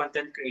sa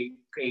content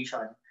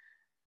creation,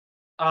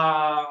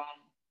 um,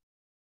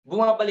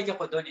 binabalik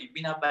ako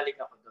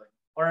doon.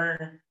 Or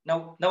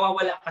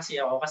nawawala kasi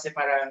ako kasi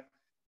para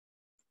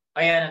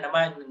ayan na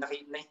naman,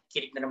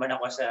 nakikinig na naman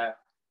ako sa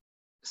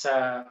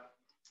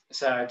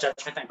sa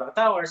judgment ng ibang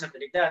tao or something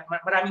like that.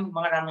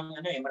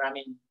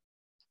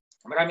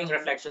 Maraming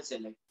reflections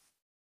sila.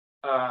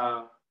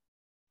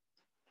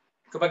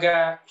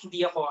 Kumbaga,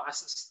 hindi ako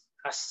as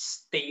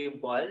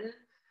stable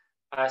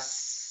as,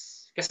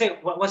 kasi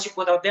once you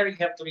put out there, you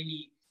have to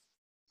really,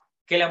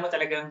 kailangan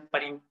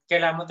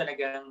mo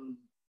talagang,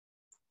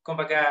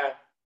 kumbaga,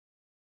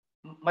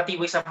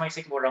 matibay sa mga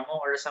sikmura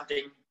mo or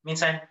something.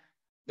 Minsan,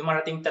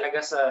 dumarating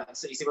talaga sa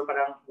isip mo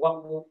parang,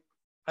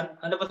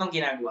 ano ba itong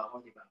ginagawa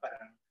ko, di ba?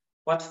 Parang,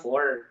 what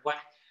for?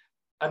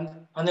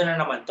 Ano na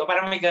naman to?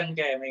 Parang may ganun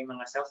kaya, may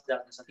mga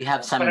self-doubt. You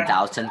have some parang,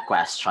 doubts and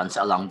questions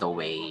along the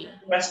way.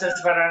 Questions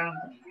parang,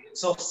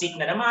 so sick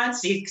na naman,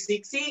 sick.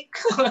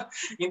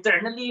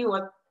 Internally,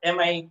 what am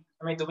I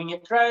doing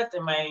it right?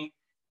 Am I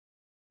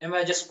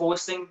just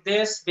posting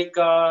this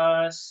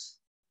because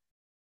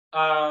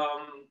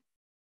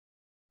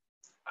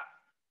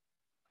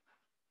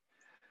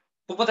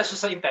pupunta siya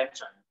sa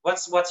intention.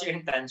 What's your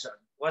intention?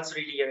 What's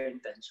really your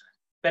intention?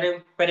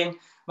 Pwedeng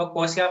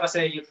mag-post ka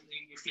kasi you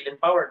feel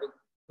empowered.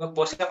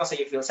 Mag-post ka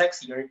kasi you feel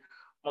sexy. Or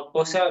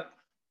mag-post ka,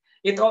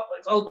 it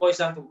all boils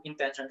down to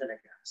intention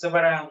talaga. So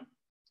parang,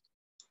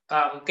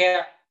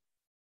 kaya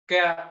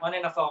on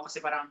and off ako kasi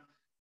parang,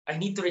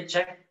 I need to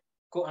recheck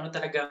kung ano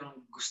talagang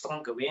gusto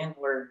kong gawin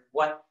or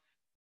what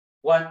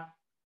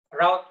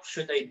route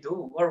should I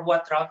do or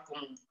what route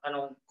kung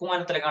ano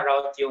talagang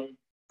route yung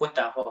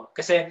punta ko.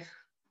 Kasi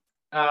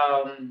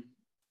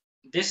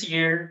this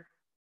year,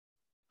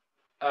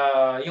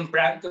 yung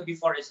brand ko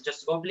before is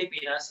Just Go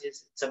Pilipinas,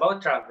 it's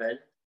about travel.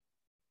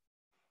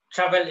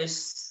 Travel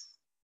is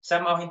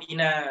somehow hindi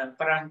na,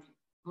 parang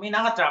may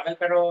naka-travel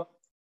pero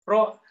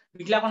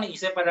bigla ko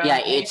naisip parang,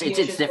 yeah, it's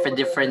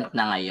different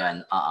na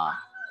ngayon.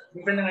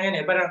 Different na ngayon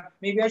eh. Parang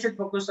maybe I should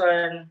focus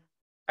on,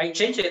 I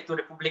change it to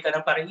Republika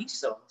ng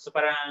Paraiso. So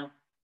parang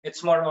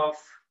it's more of,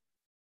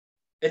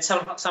 it's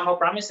somehow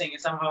promising.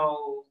 It's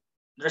somehow,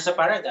 there's a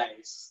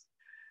paradise.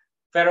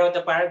 Pero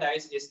the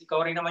paradise is,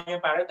 ikaw rin naman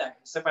yung paradise.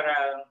 So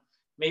parang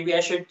maybe I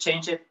should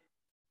change it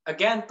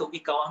again to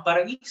ikaw ang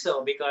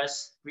Paraiso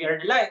because we are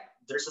the light.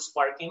 There's a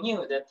spark in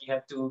you that you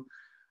have to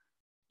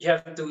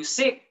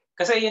seek.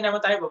 Kasi yun naman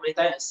tayo, babalik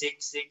tayo,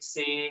 seek,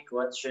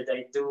 what should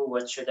I do,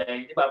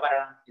 di ba,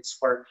 parang it's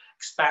for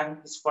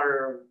expand, it's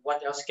for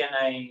what else can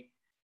I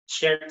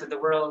share to the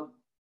world,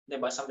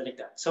 di ba, something like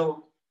that.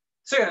 So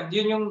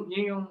yun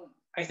yung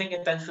I think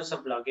intention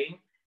sa vlogging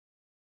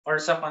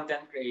or sa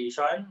content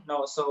creation,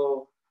 no?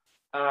 So,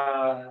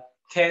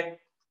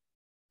 kahit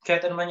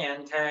ano man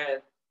yan,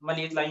 kahit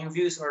maliit lang yung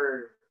views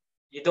or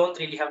you don't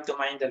really have to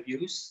mind the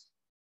views,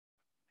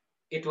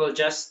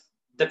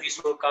 the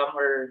views will come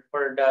or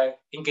the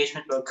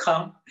engagement will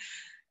come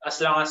as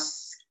long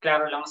as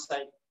klaro lang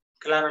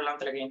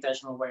talaga yung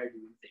intention mo while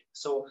doing things.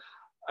 So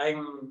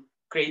I'm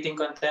creating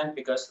content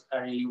because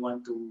I really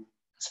want to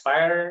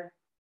inspire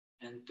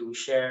and to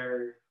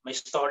share my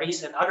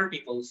stories and other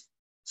people's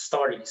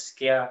stories.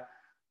 Kaya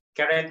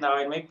right now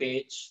in my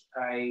page,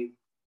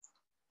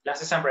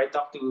 last December I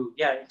talked to,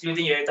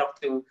 including you, I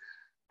talked to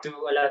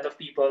a lot of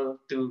people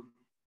to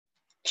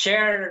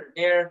share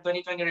their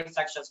 2020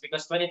 reflections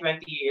because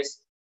 2020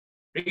 is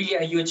really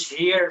a huge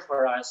year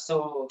for us.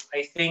 So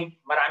I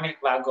think marami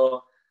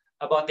nagbago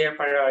about their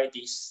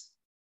priorities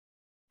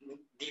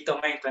dito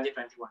ngayong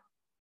 2021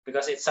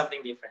 because it's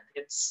something different.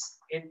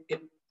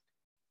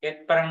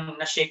 It parang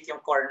na-shake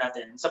yung core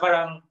natin. So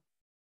parang,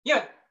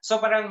 yeah. So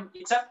parang,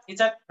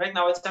 right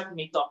now, it's not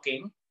me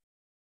talking.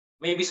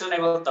 Maybe soon I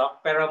will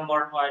talk, pero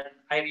more on,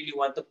 I really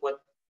want to put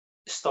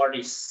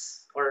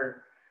stories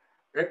or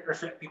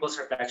reflect people's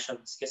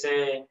reflections.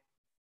 Kasi,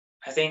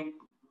 I think,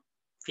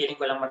 feeling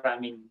ko lang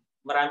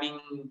maraming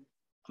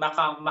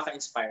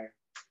maka-inspire.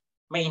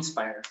 May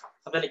inspire.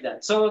 Something like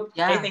that. So,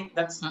 I Yeah. think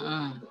that's...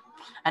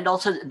 And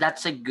also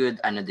that's a good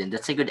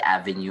that's a good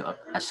avenue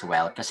as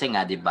well kasi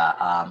nga 'di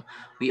ba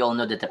we all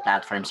know that the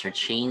platforms are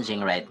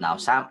changing right now.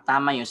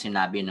 Tama yung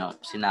sinabi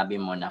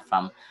mo na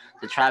from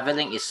the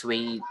traveling is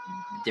way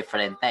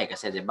different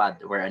kasi 'di ba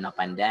we're in a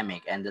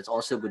pandemic, and that's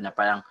also good na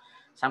parang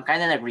some kind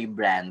of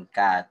rebrand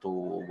ka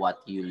to what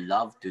you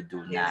love to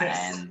do na. Yes.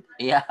 And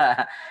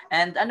yeah,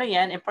 and ano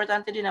yan,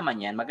 importante din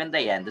naman yan,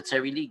 maganda yan, that's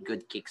a really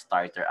good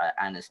kickstarter,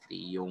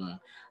 honestly, yung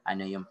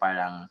yung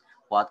parang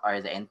what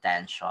are the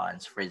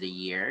intentions for the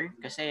year,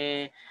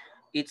 kasi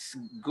it's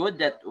good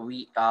that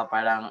we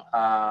parang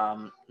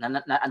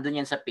andun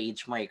yan sa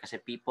page mo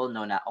kasi people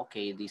know na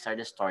okay, these are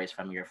the stories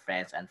from your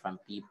friends and from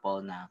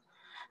people na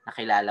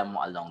nakilala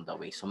mo along the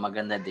way. So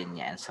maganda din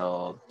yan.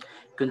 So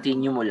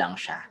continue mo lang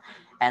siya.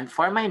 And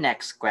for my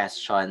next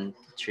question,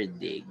 Teacher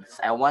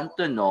Diggs, I want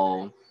to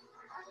know,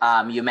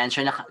 you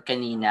mentioned na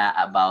kanina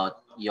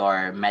about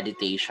your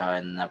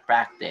meditation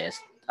practice.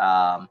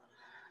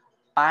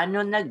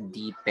 Paano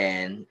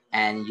nag-deepen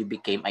and you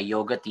became a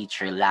yoga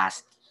teacher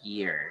last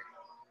year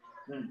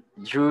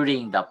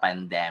during the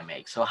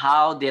pandemic? So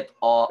how did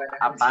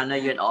paano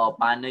yun,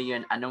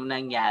 anong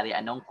nangyari,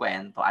 anong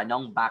kwento,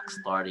 anong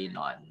backstory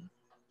nun?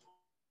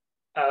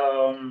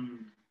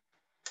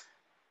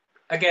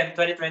 Again,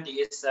 2020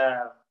 is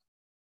a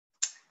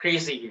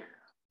crazy year.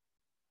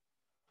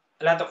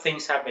 A lot of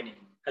things happening.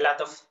 A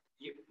lot of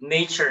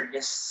nature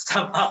is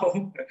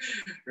somehow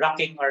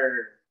rocking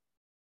our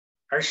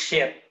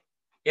shit.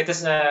 It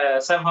is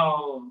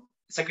somehow,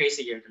 it's a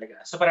crazy year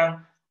talaga. So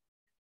parang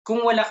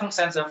kung wala kang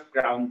sense of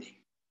grounding,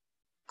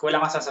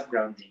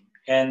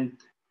 and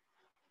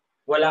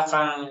wala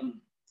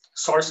kang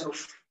source of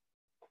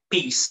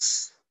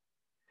peace,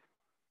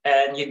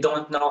 and you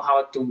don't know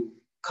how to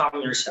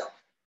calm yourself,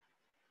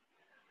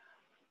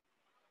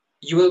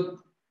 you will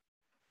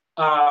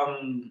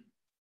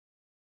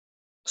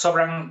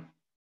sobrang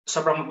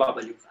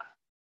mababaliw ka.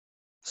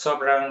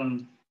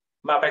 Sobrang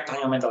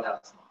maapektuhan yung mental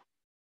health mo.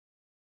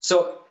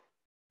 So,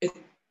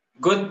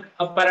 good,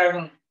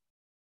 parang,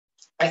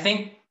 I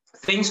think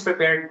things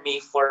prepared me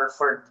for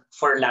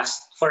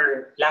last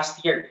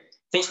year.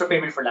 Things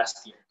prepared me for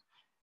last year.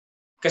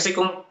 Kasi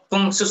kung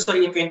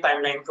susuriin ko yung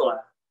timeline ko,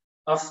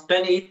 of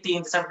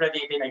 2018, December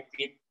 2018, I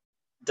quit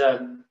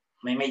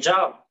my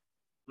job,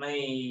 my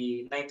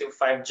 9 to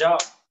 5 job.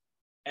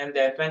 And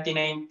then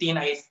 2019,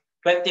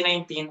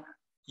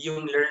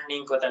 yung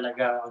learning ko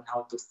talaga on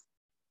how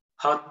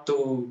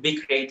to be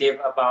creative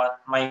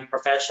about my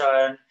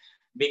profession,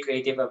 be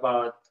creative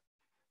about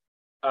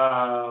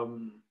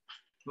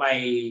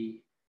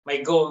my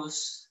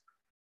goals.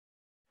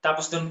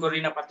 Tapos doon ko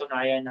rin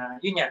napatunayan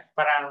na yun yan,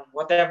 parang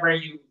whatever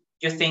you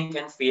think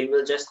and feel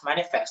will just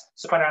manifest.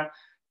 So parang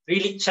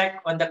really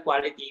check on the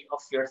quality of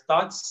your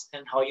thoughts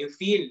and how you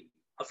feel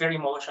of your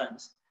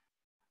emotions.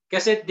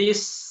 Kasi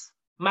this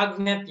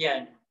magnet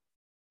yan.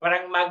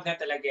 Parang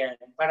magnet talaga yan.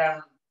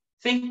 Parang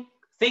think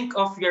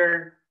of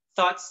your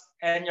thoughts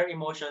and your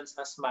emotions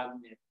as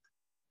magnet.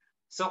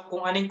 So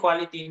kung anong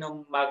quality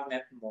ng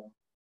magnet mo,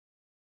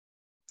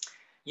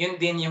 yun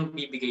din yung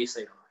bibigay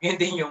sa'yo. Yun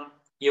din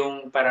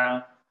yung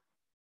parang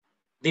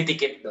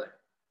didikit doon.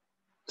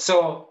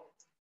 So,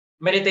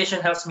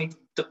 meditation helps me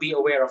to be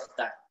aware of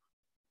that.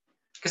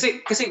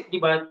 Kasi di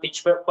ba,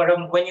 Teach,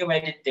 parang when you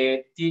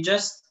meditate, you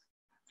just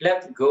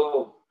let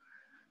go.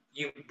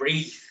 You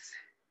breathe.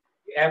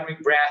 Every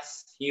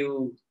breath,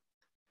 you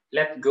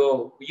let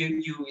go. You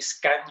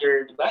scan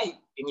your, di ba,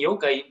 in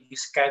yoga, you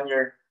scan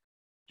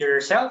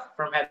yourself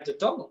from head to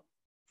toe.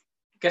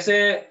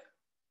 Kasi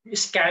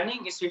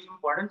scanning is really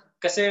important.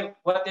 Kasi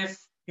what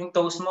if yung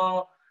toes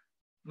mo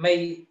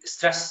may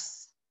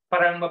stress,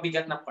 parang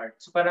mabigat na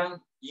part. So parang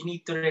you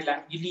need to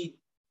relax.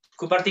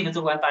 Kung parang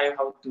tinuturuan tayo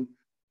how to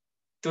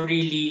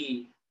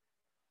really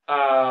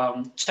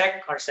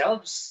check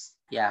ourselves.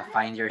 Yeah,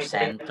 find your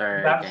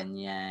center,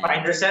 ganyan.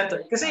 Find your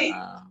center. Kasi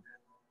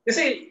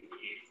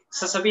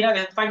sasabihin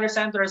natin, find your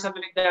center or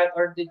something like that,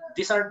 or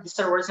these are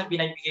words na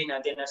binibigay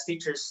natin as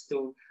teachers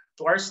to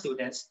our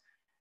students.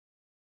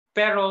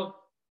 Pero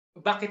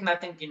bakit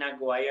natin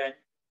ginagawa yan?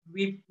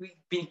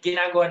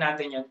 ginagawa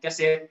natin yun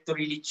kasi to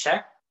really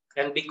check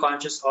and be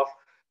conscious of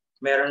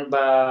meron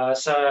ba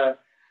sa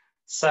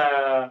sa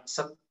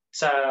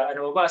sa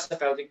ano ba sa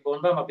pelvic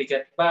bone ba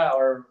mabigat ba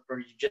or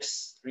you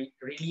just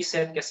release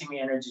it kasi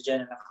may energy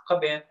dyan na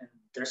nakakabit and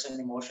there's an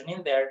emotion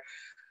in there.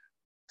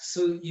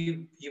 So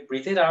you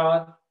breathe it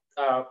out,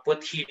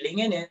 put healing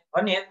in it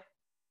on it,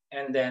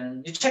 and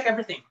then you check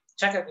everything.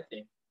 Check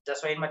everything.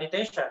 That's why in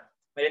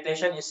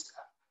meditation is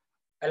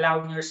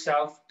allowing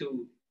yourself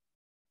to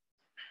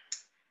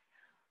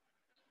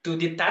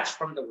detach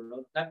from the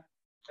world. Not,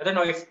 I don't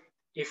know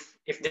if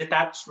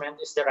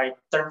detachment is the right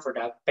term for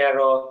that,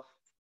 pero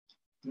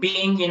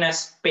being in a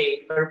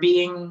space or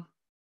being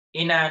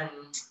in an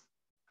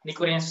hindi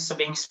ko rin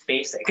sasabing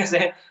space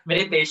kasi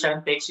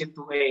meditation takes you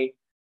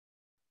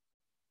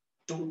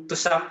to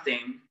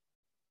something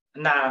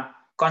na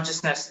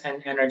consciousness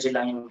and energy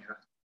lang yung meron.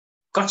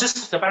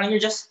 Consciousness, parang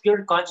you're just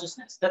pure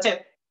consciousness. That's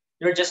it.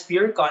 You're just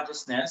pure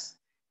consciousness.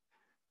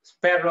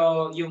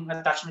 Pero yung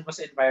attachment mo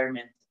sa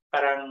environment,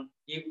 parang,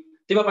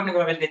 di ba pag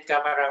nag-meditate ka,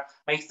 parang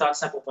may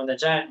thoughts na pupunta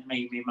dyan.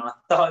 May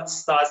mga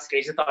thoughts,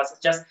 crazy thoughts.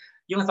 Just,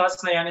 yung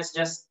thoughts na yan is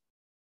just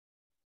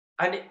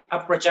a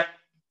project.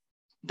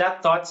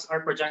 That thoughts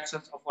are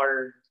projections of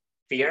our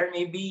fear,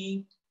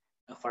 maybe,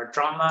 of our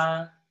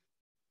trauma.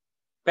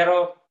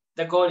 Pero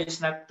the goal is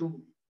not to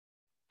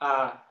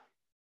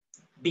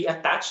be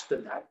attached to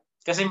that.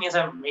 Kasi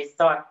minsan may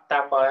thought,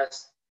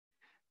 tapos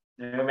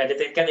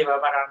meditate ka, di ba?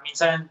 Parang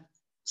minsan,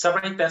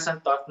 sobrang intense ang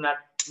thought na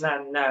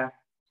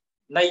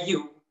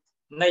you,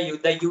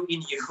 the you in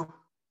you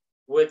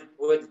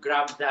would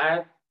grab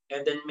that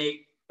and then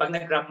pag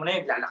nag-grab mo na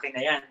yun, lalaki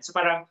na yan. So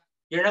parang,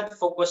 you're not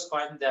focused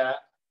on the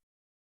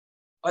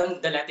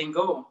letting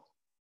go.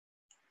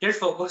 You're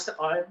focused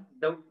on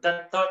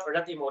that thought or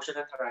that emotion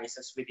that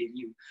arises within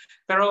you.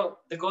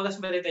 Pero the goal of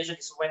meditation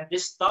is when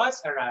these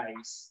thoughts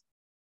arise,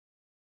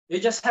 you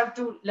just have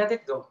to let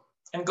it go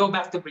and go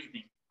back to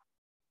breathing.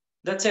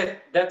 That's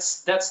it.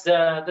 That's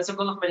the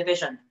goal of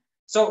meditation.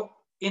 So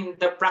in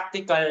the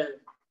practical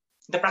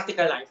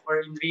life or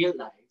in real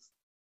life,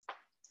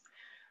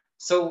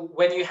 so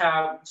when you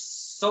have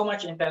so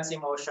much intense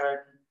emotion,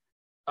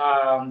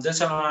 dun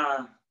sa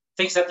mga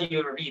things that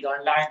you read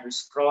online or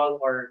scroll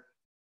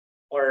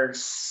or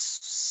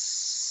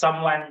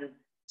somehow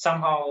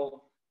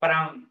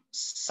parang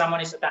someone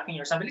is attacking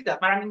you or something like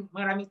that.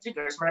 Maraming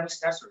triggers, maraming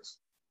stressors.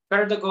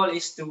 Pero the goal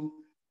is to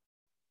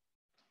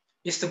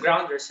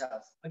ground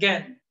yourself.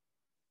 Again,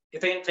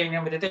 ito yung training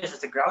ng meditation,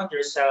 to ground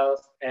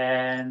yourself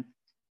and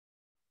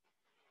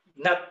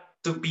not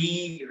to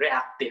be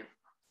reactive.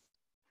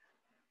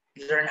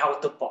 Learn how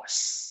to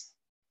pause.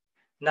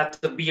 Not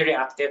to be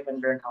reactive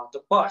and learn how to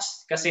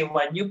pause. Kasi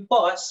when you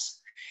pause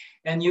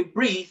and you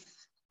breathe,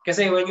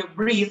 kasi when you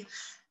breathe,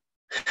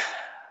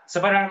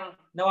 so parang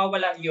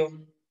nawawala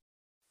yung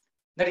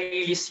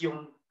na-release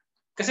yung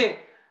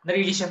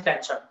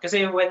tension.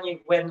 Kasi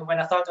when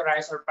a thought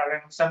arises or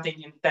parang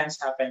something intense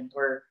happened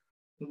or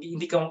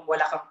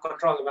wala kang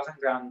control, wala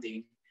kang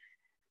grounding,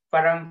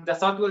 parang the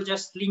thought will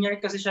just linear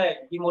kasi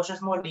siya.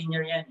 Emotions mo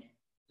linear yan eh.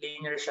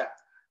 Linear siya.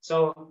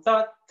 So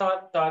thought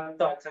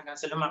hanggang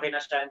sa lumaki na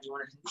siya, hindi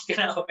ka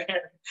na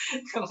aware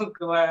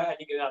kung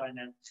aligaga ka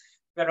na.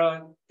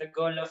 Pero the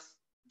goal of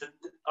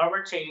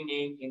our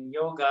training in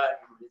yoga,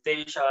 in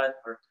meditation,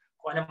 or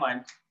kung ano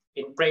man,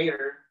 in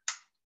prayer,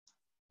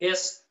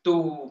 is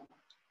to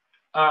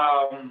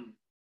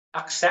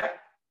accept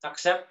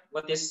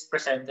what is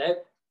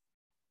presented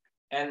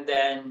and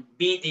then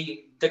be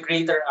the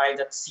greater eye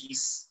that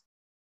sees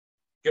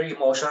your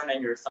emotion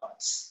and your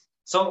thoughts.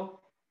 So,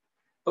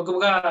 pag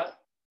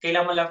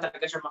kailangan mo lang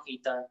talaga siya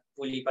makita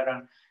fully,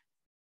 parang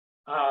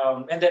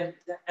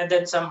and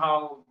then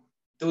somehow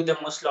do the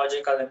most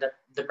logical and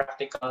the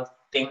practical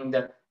thing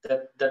that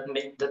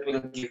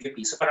will give you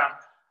peace. So parang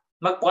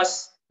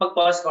mag-pause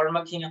ka or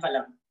maghinga ka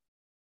lang.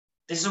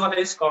 This is what I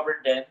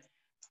discovered then,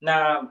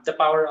 na the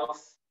power of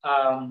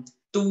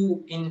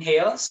 2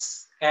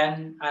 inhales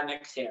and an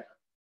exhale.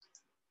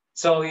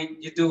 So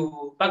you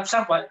do, for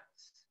example,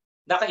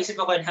 nakaisip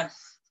ako na,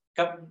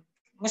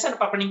 minsan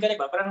napapaning ka,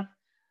 diba? Parang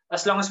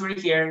as long as we're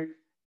here,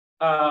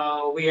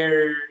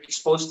 we're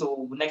exposed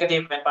to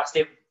negative and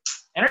positive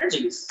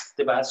energies,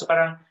 diba? So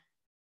parang,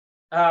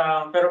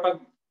 pero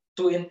pag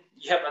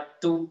you have a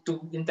too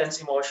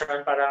intense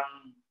emotion,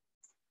 parang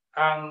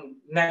ang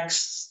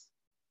next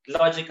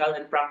logical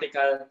and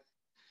practical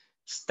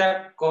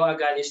step ko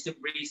agad is to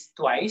breathe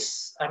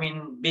twice. I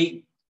mean,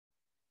 big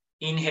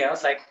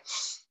inhales, like,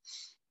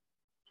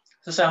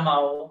 so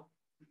somehow,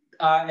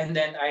 and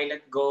then I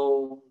let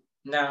go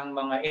ng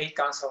mga 8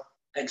 counts of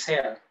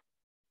exhale.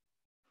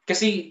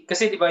 Kasi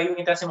di ba yung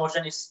intense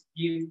emotion is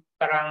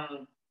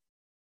parang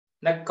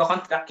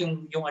nagko-contract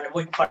yung ano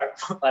mo, yung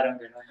parang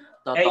gano'n.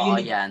 Totoo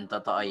yan.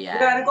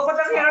 Diba,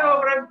 nagko-contract yung ano,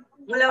 parang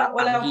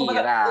wala ang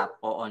hirap.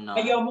 Oo, no.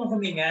 Ayaw mong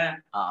huminga.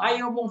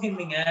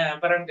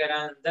 Parang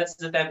gano'n. That's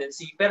the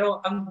tendency. Pero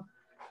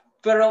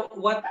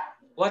what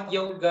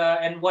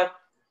yoga and what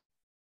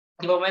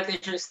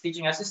meditation is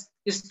teaching us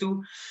is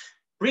to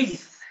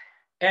breathe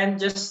and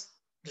just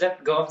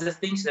let go of the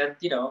things that,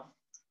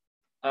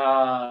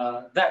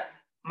 that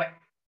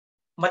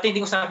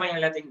matinding usapan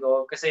yung letting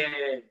go kasi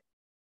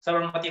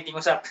sobrang matinding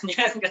usapan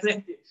yan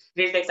kasi it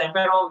really takes time.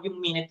 Pero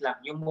yung minute lang,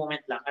 yung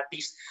moment lang, at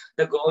least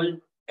the goal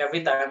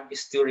every time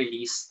is to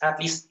release, at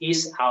least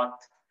ease out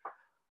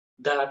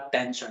the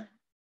tension.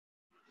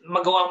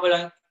 Magawa mo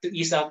lang to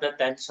ease out the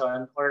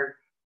tension or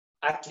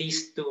at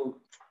least to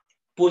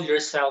pull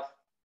yourself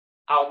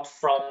out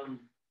from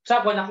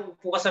sabi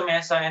nakupo ka sa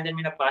mesa and then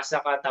minabasa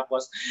ka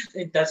tapos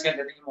intense ka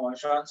ng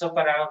emotion. So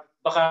para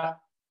baka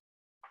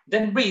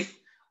then breathe,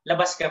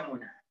 labas ka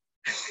muna.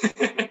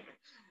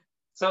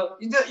 So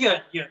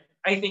yun.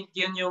 I think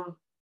yun yung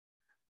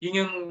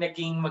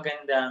naging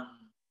magandang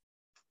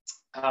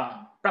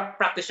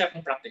practice siya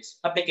kung practice.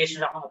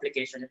 Application siya kung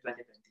application in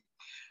 2020.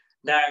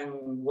 Then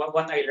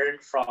what I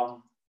learned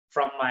from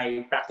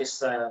my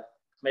practice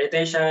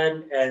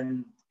meditation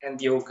and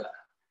yoga.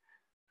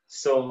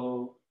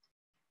 So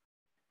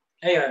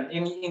ayun,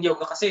 in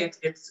yoga kasi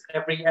it's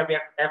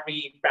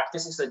every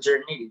practice is a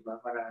journey, di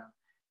ba? Para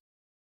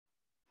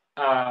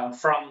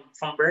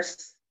from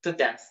birth to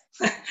death.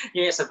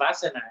 Yung sa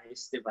Vasana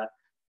is, di ba?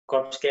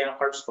 Corpse kaya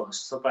corpse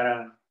pose. So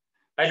parang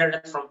I learned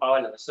that from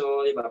Paolo.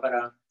 So, di ba,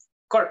 parang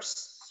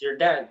corpse, you're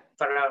dead.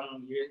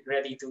 Parang you're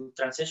ready to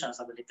transition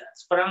sa balikat.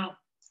 So, parang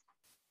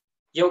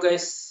yoga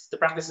is the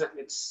practice that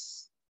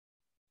it's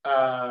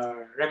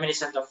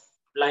reminiscent of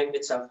life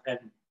itself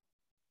and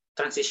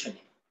transitioning.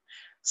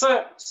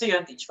 So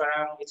yun, Teach,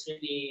 parang it's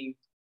really,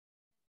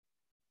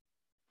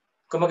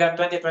 kumaga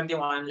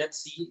 2021,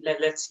 let's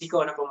see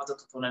kung ano po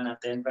matututunan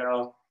natin.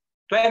 Pero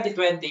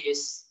 2020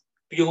 is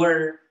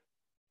pure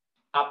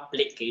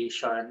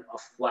application of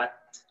what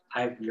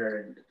I've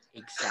learned.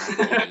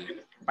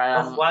 Exactly.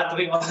 Of what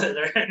we all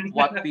learned.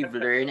 What we've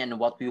learned and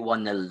what we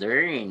want to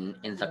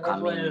learn in the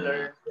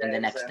in the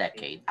next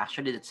exactly. decade.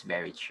 Actually, that's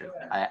very true.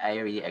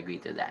 I really agree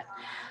to that.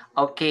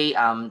 Okay,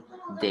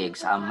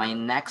 Diggs. My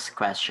next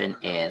question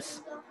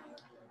is,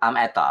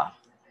 eto.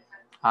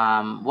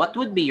 What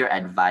would be your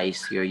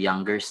advice to your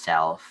younger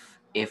self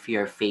if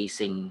you're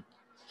facing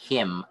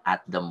him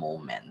at the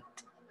moment?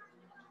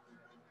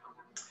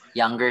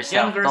 Younger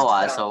self Younger to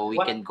self, so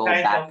we what can go kind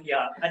back of,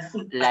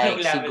 anong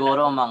like level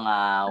siguro na? mga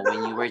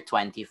when you were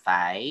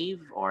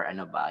 25 or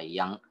ano ba,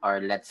 young or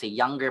let's say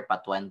younger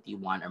pa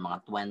 21 or mga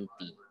 20.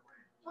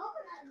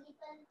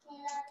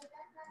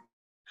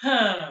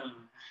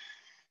 Hmm.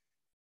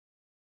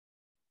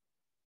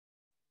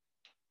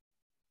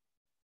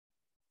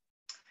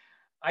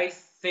 I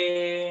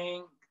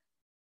think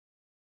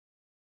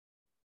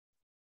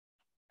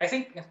I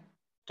think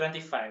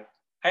 25.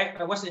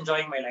 I was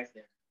enjoying my life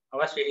there. I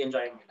was really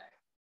enjoying my life.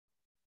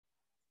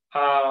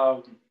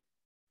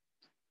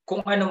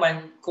 Kung ano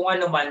man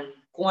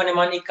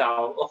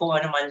ikaw o kung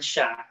ano man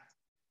siya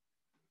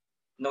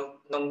nung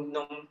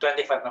 25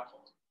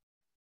 ako.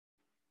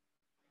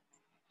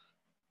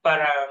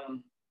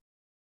 Parang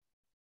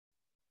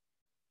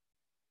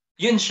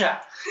yun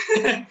siya.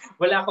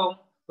 wala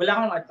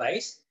akong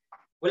advice.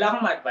 Wala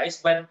akong advice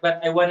but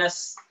I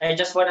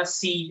just wanna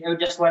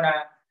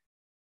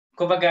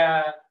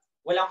kumbaga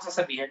wala akong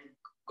sasabihin.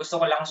 Gusto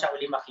ko lang siya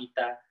uli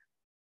makita.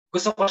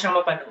 Gusto ko siya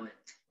mapanood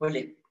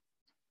ulit.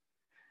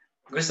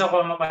 Gusto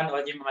ko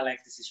mapanood yung mga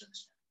life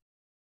decisions niya.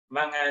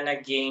 Mga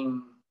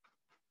naging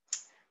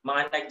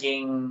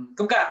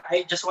kumbaga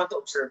I just want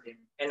to observe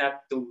him and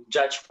not to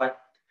judge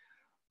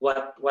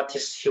what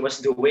he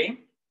was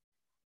doing.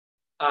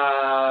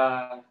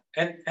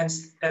 And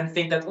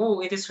think that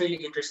it is really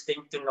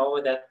interesting to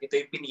know that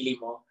ito yung pinili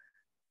mo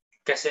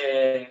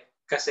kasi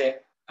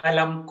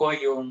alam ko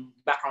yung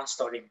background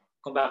story mo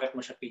kung bakit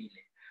mo siya pinili.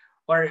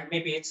 Or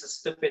maybe it's a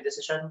stupid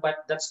decision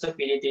but that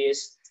stupidity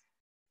is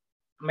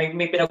may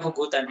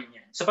pinagugutan din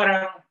yan. So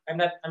parang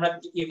I'm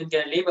not even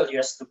gonna label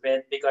you as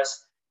stupid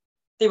because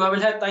diba,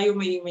 lahat tayo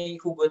may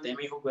hugot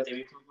may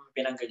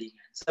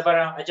pinanggalingan. So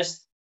parang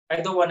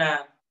I don't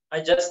wanna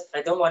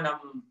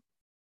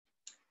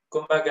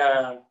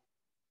kumbaga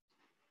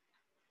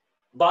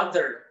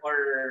bother or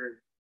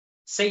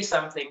say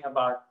something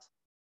about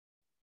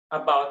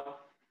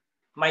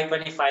my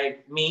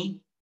 25 me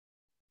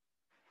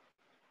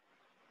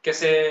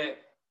kasi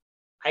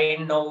I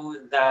know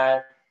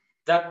that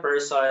that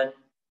person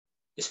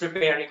is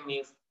preparing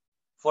me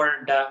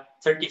for the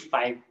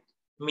 35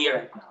 me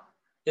right now.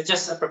 It's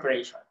just a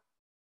preparation.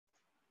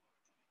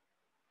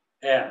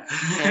 Yeah.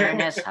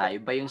 Fairness ha,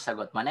 iba yung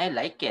sagot mo. And I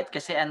like it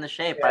kasi ano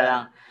siya Yeah.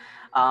 parang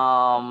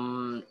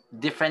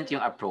different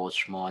yung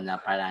approach mo na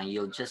parang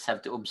you'll just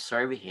have to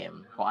observe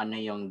him kung ano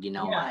yung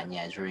ginawa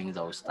niya during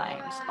those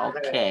times.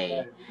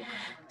 Okay.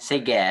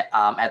 Sige,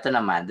 eto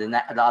naman.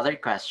 The other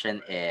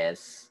question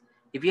is,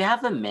 if you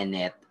have a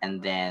minute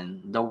and then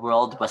the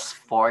world was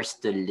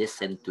forced to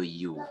listen to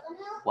you,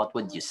 what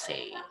would you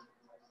say?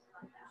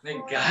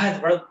 My God,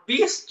 world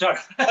peace, Char.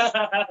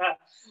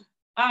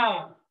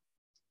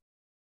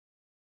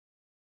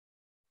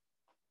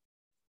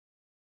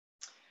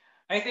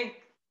 I think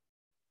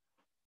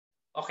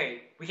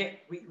okay,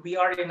 we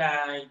are in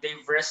a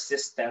diverse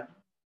system,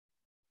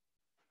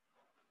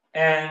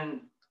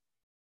 and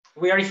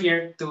we are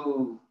here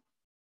to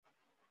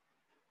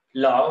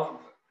love,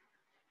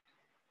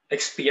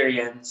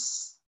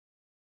 experience,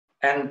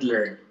 and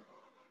learn.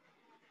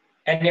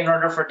 And in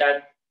order for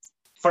that,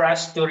 for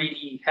us to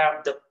really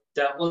have the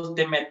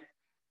ultimate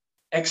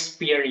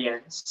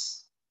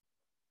experience,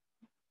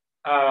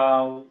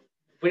 uh,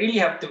 we really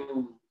have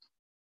to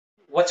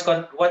what's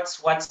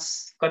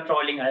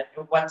controlling us,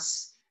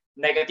 what's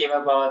negative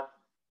about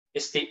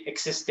is the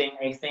existing,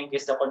 I think,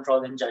 is the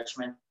control and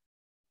judgment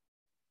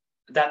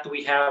that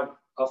we have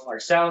of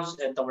ourselves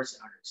and towards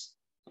others.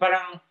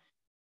 Parang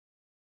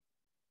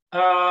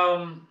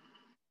um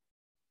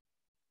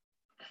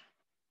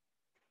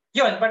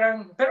yun,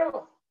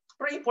 pero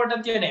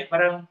important yun eh.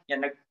 Parang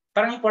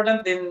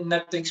important din na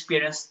to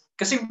experience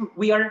kasi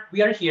we are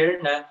here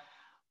na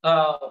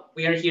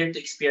we are here to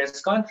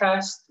experience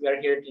contrast, we are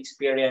here to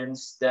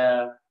experience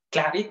the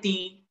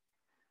clarity,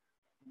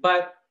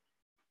 but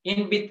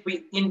in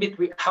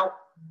between how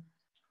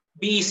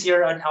be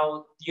easier on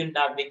how you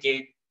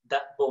navigate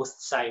that both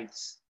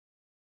sides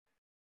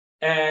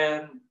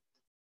and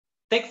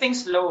take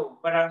things slow.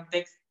 Parang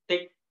take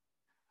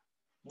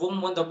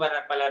buong mundo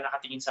para pala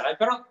nakatingin sa akin.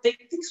 Pero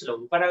take things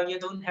slow. Parang you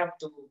don't have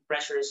to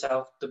pressure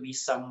yourself to be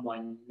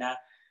someone na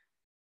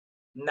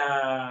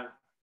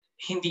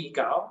hindi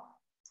ikaw.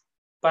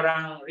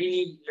 Parang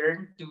really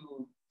learn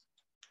to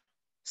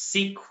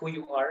seek who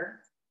you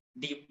are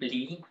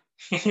deeply.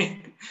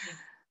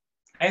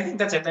 I think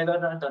that's it. I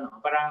don't know.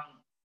 Parang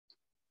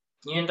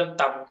yun yung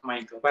top of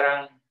mind ko.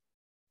 Parang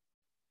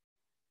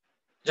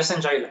just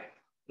enjoy life.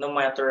 No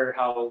matter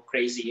how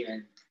crazy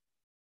and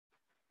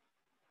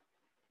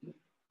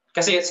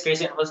kasi it's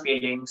crazy and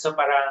feeling. So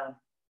parang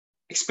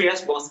experience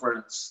both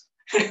worlds.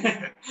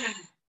 I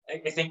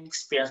think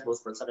experience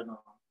both worlds. I don't know.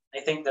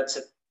 I think that's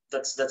it.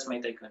 That's my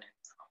take on it.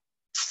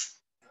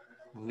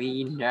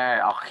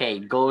 Winner. Okay,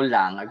 go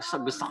lang.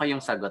 Gusto ko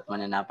yung sagot mo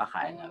na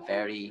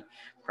very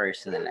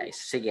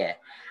personalized.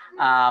 Sige.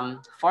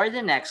 For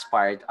the next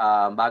part,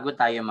 bago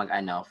tayo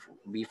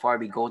before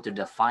we go to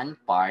the fun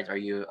part or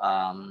or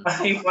One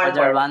the part.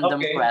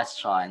 random Okay.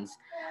 questions,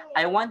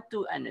 I want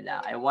to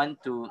I want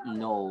to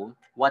know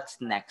what's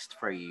next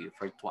for you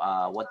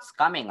what's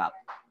coming up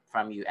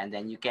from you, and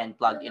then you can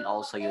plug in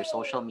also your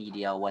social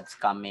media, what's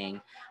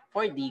coming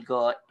for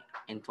Digo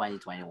in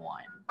 2021.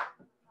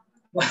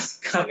 What's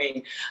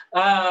coming?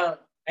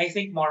 I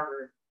think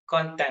more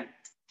content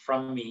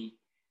from me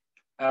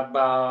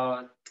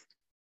about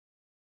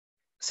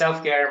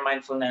self-care,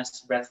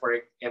 mindfulness,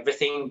 breathwork,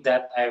 everything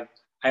that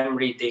I'm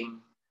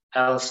reading.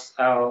 I'll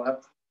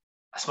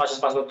as much as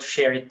possible to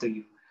share it to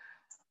you.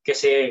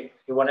 Kasi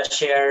you want to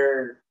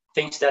share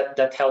things that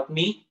help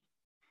me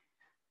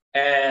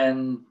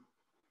and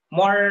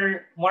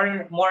more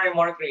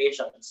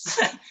creations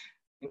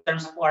in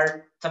terms of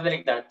art, something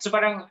like that. So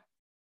parang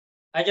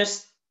I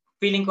just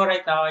feeling ko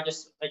right now. I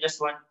just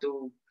want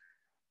to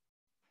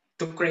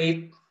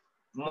create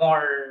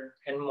more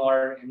and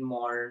more and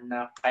more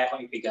na kaya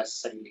kong ibigas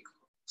sa sarili ko.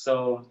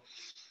 So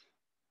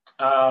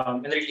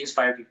and really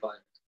inspire people.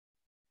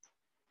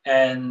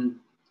 And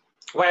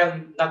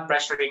while not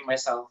pressuring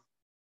myself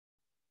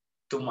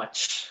too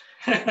much.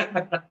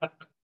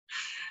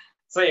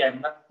 So yeah,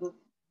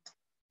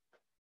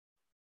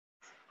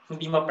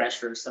 hindi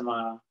ma-pressure sa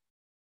mga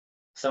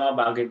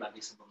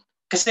bagay-bagay sa buhay.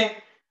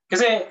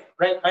 Kasi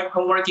right,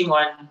 I'm working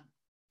on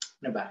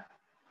ano ba?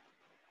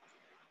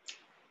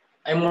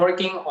 I'm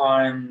working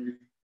on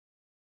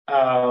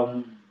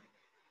how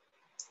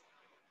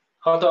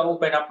to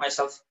open up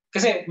myself.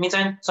 Kasi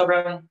minsan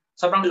sobrang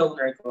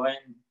loner ko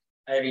and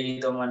I really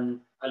don't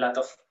want a lot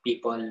of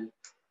people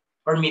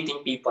or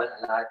meeting people a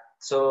lot.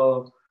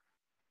 So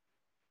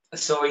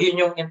yun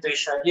yung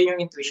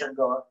intuition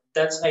ko.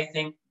 That's I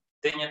think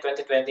din yung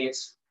 2020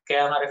 it's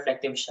kaya nga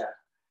reflective siya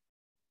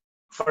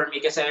for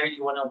me kasi I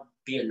really wanna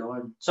be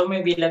alone. So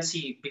maybe let's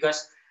see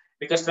because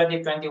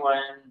 2021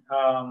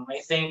 I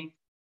think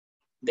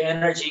the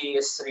energy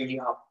is really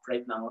up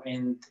right now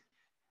and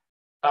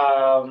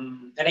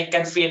I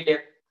can feel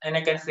it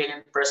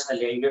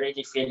personally. I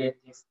really feel it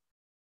if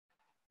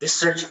this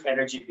surge of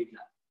energy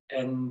bigla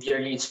and you're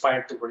really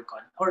inspired to work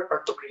on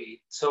or to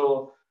create.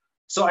 So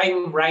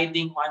I'm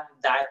riding on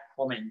that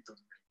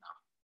momentum right now.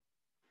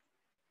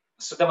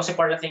 So the most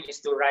important thing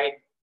is to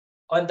ride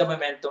on the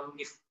momentum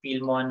if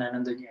feel mo na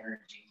nandun yung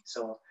energy.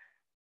 So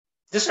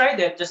just ride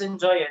it, just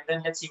enjoy it,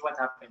 then let's see what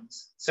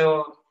happens.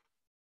 So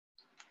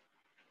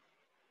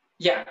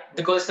yeah,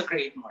 the goal is to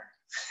create more.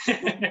 Oh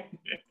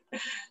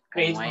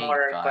Create my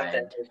more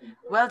content. God.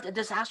 Well,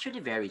 that's actually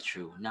very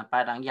true. Na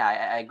parang,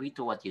 yeah, I agree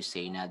to what you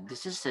say na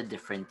this is a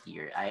different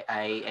year.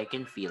 I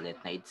can feel it.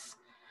 Na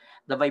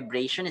the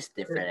vibration is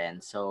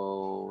different.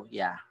 So,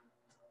 yeah,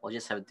 we'll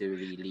just have to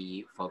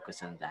really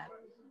focus on that.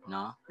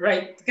 No?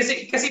 Right.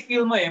 Kasi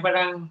feel mo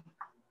parang,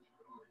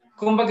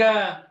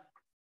 kumbaga,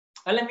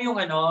 alam mo yung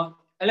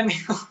alam mo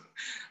yung,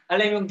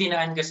 alam mo yung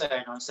dinaan ka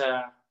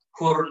sa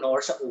hurno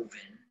or sa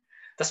oven.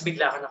 Tapos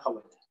bigla ka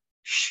nakawala.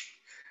 Shh.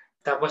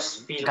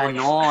 Tapos feel mo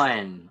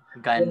Ganon.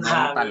 Ganon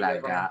hangin,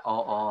 talaga.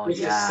 Oo,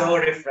 which is yeah. so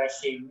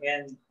refreshing.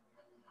 And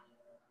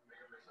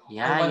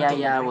I want to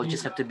Yeah. We'll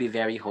just breathe. have to be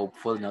very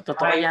hopeful, no?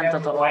 Totoo I yan,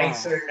 am totoo.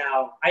 wiser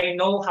now. I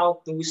know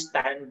how to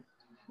stand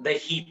the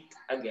heat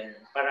again.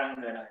 Parang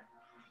ganun.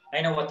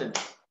 I know what to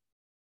do.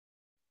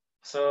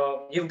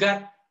 So you've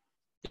got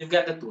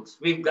the tools.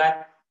 We've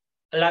got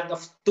a lot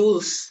of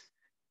tools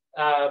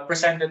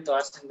presented to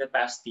us in the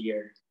past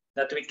year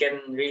that we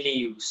can really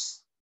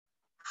use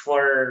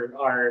for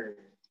our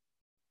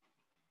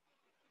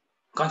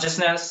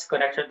consciousness,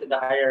 connection to the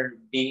higher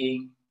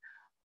being,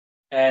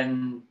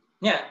 and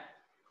yeah,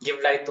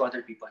 give light to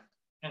other people.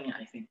 And yeah,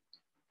 I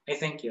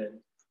think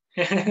yun.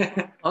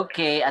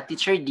 Okay,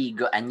 Teacher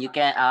Digo, and you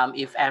can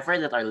if ever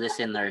that our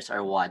listeners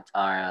or what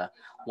are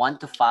want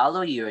to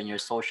follow you on your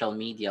social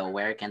media,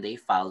 where can they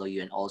follow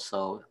you, and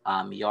also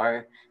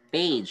your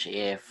page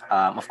if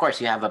of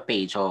course you have a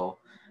page, so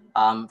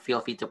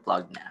feel free to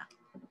plug na.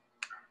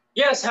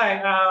 Yes, hi.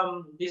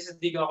 This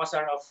is Digo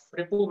Acuzar of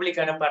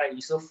Republika ng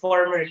Paraiso,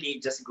 formerly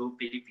Just Go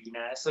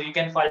Pilipinas. So you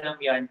can follow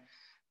me on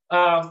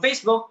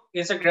Facebook,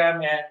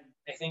 Instagram, and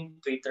I think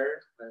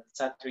Twitter, but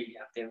it's not really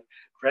active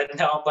right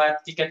now.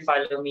 But you can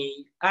follow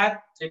me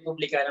at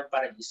Republika ng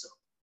Paraiso,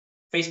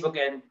 Facebook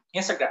and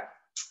Instagram.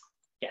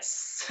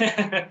 Yes.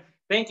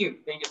 Thank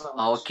you so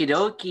much. Okie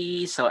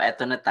dokie. So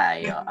eto na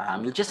tayo.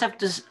 You just have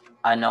to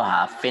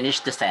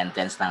finish the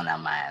sentence lang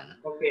naman.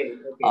 Okay,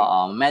 okay.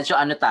 Oo, medyo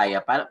tayo,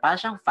 para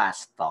siyang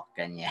fast talk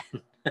ganyan.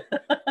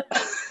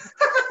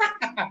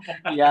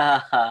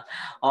 Yeah.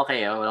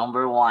 Okay,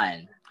 number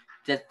 1.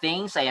 The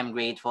things I am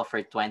grateful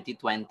for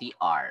 2020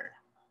 are.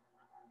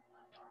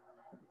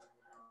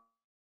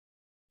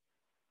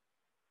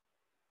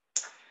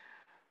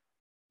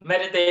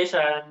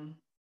 Meditation,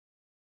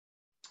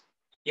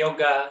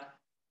 yoga,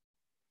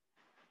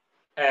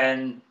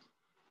 and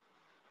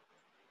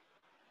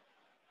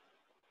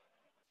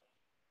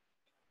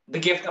the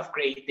gift of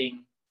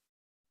creating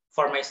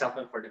for myself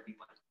and for the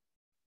people.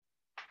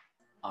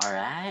 All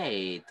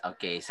right.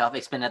 Okay,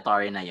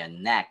 self-explanatory na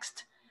 'yon.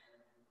 Next.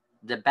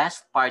 The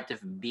best part of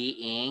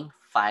being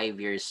 5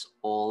 years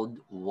old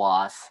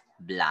was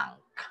blank.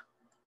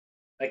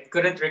 I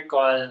couldn't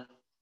recall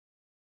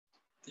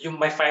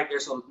my 5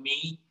 years old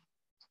me,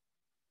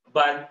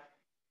 but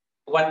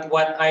what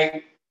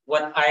I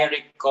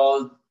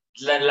recalled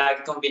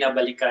lagi kong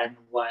binabalikan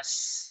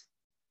was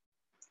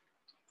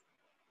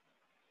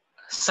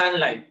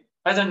sunlight.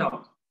 I don't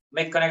know.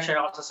 May connection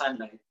ako sa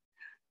sunlight.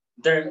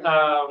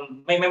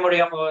 May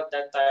memory ako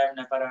that time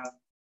na parang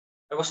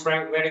I was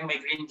wearing my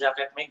green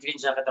jacket. May green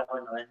jacket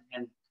ako noon.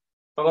 And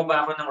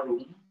pababa ako ng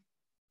room.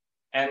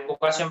 And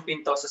bukas yung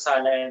pinto sa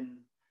sala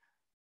and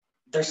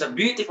there's a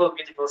beautiful,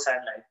 beautiful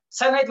sunlight.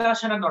 Sunlight lang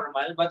siya na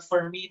normal, but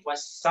for me, it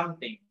was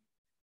something.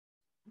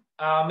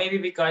 Maybe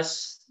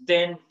because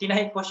then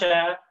tinahid ko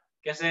siya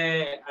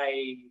kasi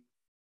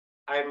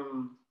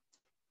I'm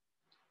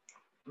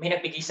may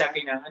nagbigay sa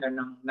akin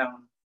ng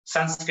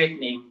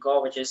Sanskrit name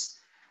ko, which is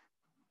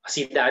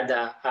si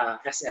Dada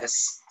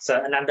SS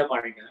sa Ananda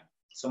Marga.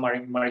 So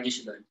Margi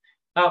siya doon.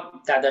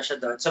 Dada siya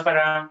doon. So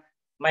parang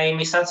my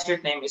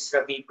Sanskrit name is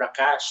Ravi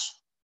Prakash,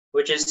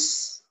 which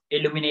is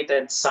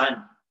illuminated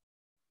sun.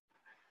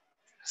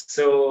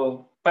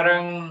 So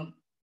parang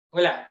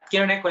wala.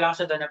 Kinonect ko lang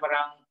siya doon na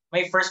parang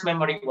my first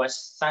memory was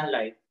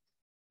sunlight.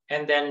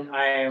 And then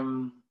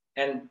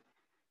and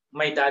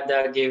my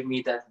dada gave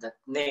me that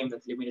name,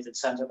 that illuminated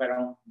sun. So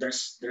parang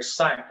there's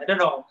sun. I don't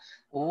know.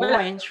 Oh, Wala.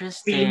 Feeling of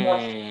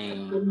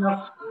interesting. feeling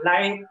of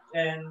light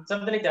and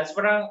something like that. So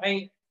parang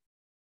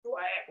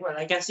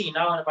I can see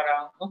now na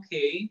parang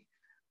okay,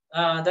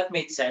 that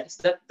made sense.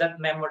 That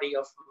memory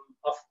of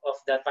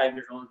that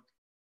 5-year-old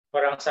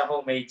parang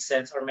somehow made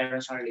sense or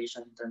meron siyang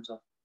relation in terms of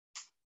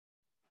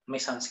may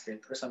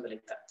Sanskrit or something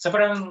like that. So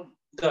parang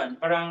doon,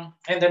 parang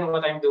and then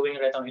what I'm doing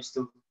right now is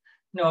to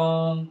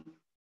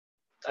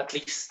at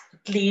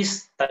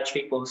least touch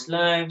people's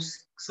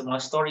lives sa mga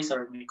stories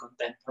or my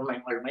content or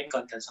my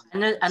content something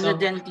like that. Ano So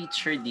din,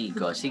 Teacher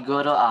Digo,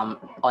 siguro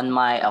on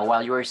my while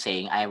you were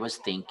saying, I was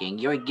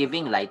thinking you're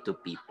giving light to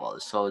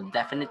people. So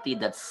definitely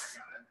it's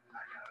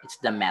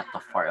the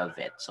metaphor of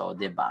it. So,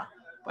 'di ba?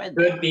 Pwede.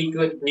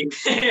 could be.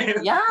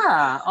 Yeah,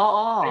 I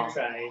oo.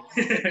 try.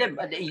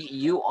 Diba,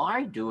 you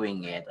are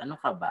doing it. Ano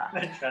ka ba?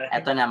 I try.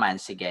 Eto naman,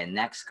 sige,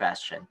 next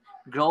question.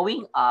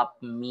 Growing up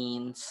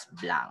means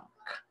blank.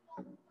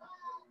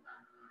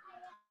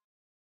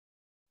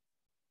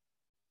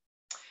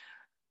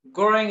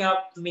 Growing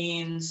up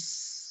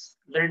means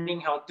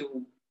learning how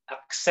to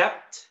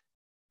accept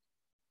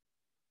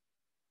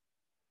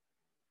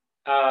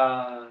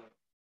uh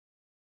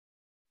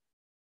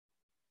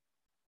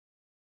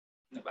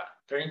diba?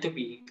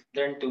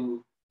 Learn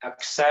to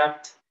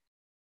accept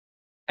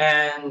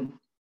and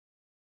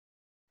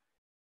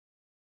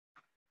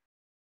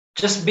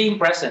just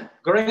being present.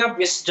 Growing up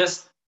is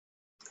just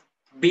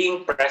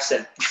being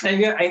present.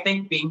 I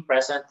think being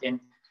present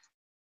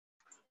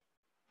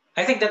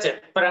I think that's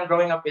it. Parang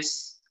growing up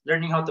is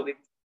learning how to be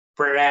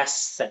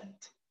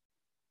present.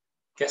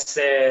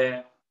 Kasi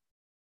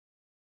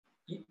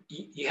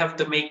you have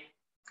to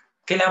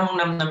kailangan mong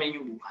namnamin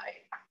yung buhay.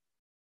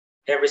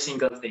 Every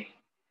single thing.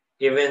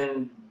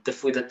 even the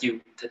food that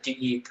you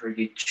eat or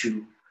you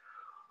chew,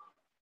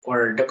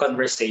 or the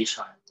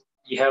conversation,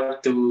 you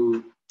have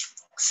to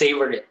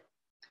savor it.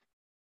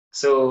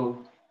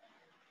 So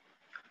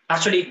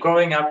actually,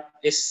 growing up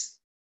is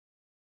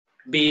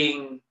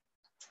being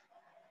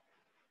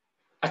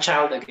a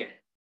child again.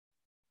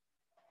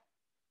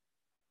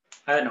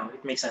 I don't know.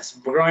 It makes sense.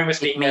 Growing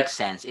was It being makes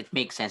sense. It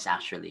makes sense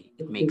actually.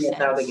 It makes a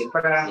child sense. again.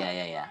 Parang, Yeah,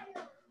 yeah, yeah.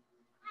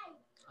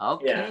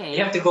 yeah, you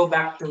have Okay. to go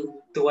back to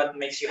what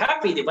makes you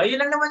happy, di ba?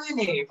 Yun lang naman yun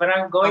eh.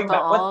 Parang going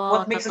back. Totoo,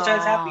 What makes a child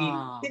happy?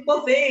 totoo.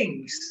 Simple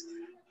things.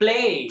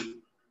 Play.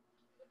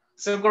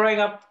 So growing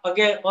up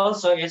again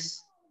also is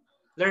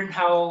learn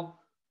how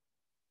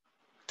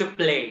to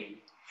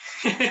play.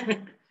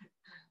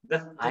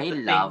 I The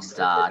love things or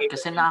the that. game that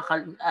Kasi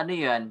you ano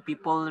yun,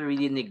 people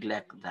really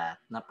neglect that.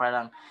 Na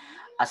parang,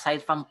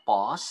 aside from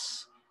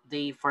pause,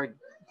 they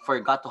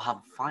forgot to have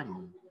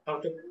fun. how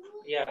to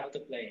yeah, how to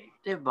play.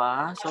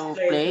 Diba? So, Play is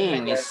my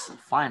playing is best.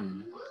 fun.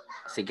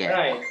 Sige.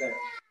 Right, right.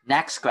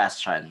 Next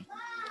question.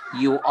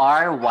 You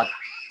are what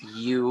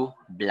you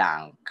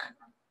blank.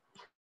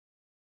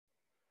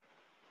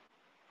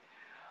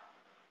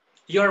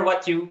 You're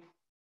what you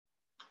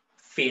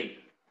feel.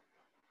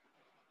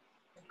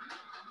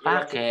 You're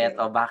what you Bakit?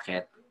 feel. O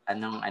bakit?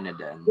 Anong ano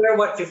doon? You're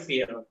what you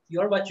feel.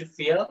 You're what you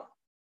feel.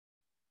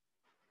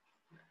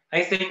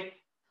 I think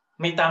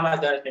may tama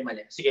doon at may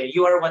mali. Sige,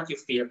 you are what you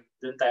feel.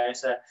 Doon tayo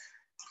sa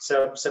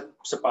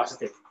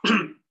positive.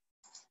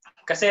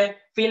 Kasi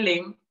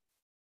feeling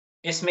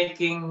is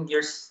making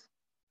yourself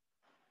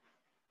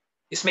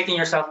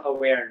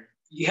aware.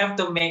 You have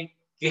to,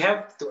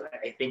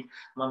 I think,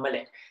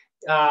 mamali.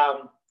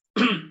 Um,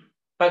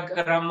 pag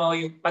alam mo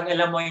yung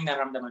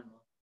naramdaman mo,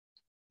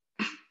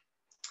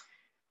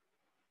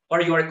 or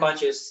you are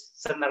conscious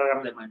sa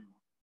nararamdaman mo,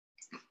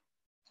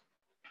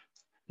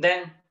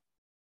 then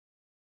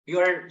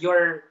you're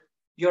you're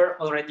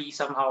you're already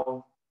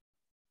somehow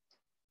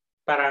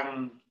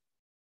parang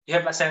you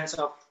have a sense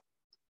of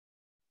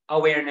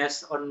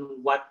awareness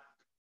on what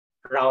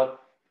route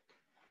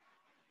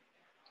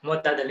mo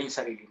dadalhin yung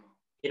sarili mo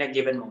in a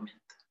given moment.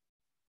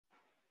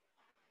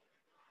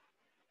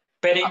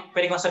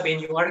 Pwede kong sabihin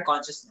you are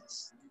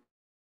consciousness.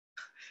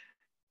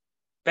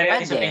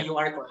 Pwede sabihin Pwede. you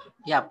are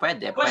consciousness. Yeah,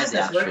 pwede. Pwede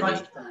Consciousness, you're actually.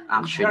 conscious. You're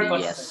Actually,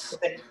 conscious.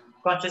 yes.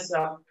 Conscious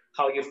of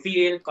how you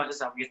feel,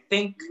 conscious of how you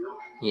think.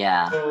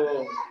 Yeah.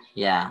 So,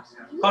 Yeah.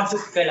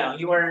 conscious ka lang.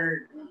 You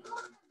are,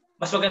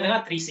 mas maganda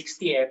nga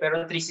 360 eh,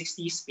 pero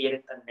 360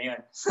 spirit ano na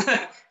yun.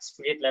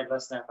 Spirit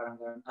levels na parang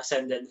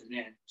ascended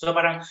na yan. So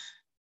parang,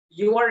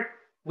 we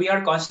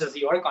are conscious,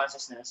 you are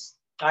consciousness,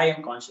 I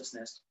am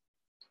consciousness.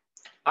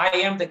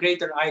 I am the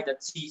greater I that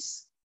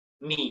sees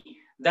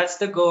me. That's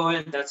the goal,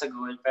 that's a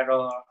goal.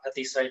 Pero at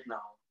least right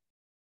now,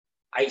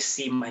 I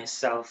see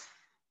myself.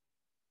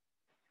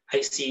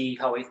 I see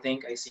how I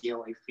think, I see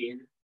how I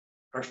feel,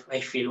 or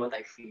I feel what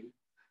I feel.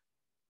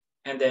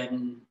 And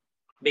then,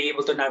 be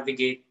able to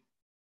navigate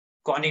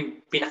kung ano yung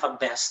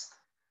pinaka-best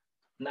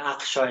na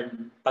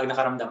action pag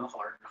nakaramdam ako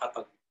or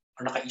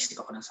nakaisip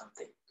ako ng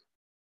something.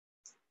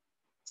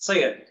 So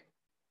yun.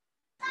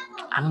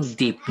 Ang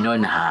deep nun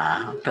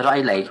ha. Pero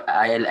I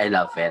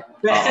love it.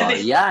 Oh,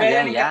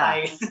 yeah.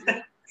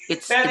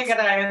 It's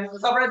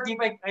Sobrang deep.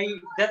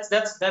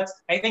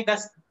 I think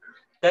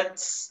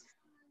that's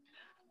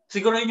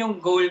siguro yung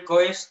goal ko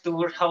is to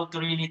how to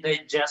really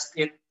digest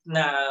it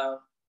na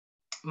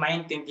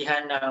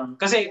maintindihan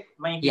kasi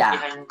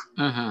maintindihan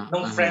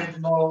ng friend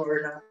mo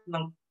or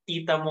ng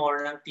tita mo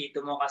or ng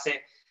tito mo kasi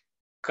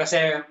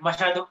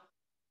masyado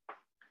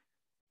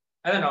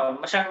I don't know,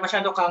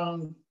 masyado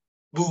kang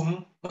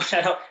boom,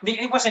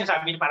 hindi ko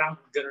sinasabi parang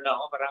gano'n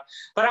ako,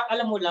 parang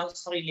alam mo lang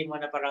sa sarili mo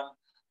na parang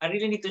I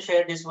really need to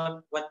share this what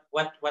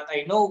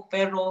I know,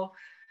 pero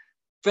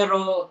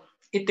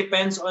it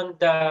depends on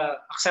the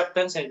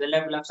acceptance the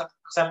level of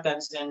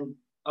acceptance and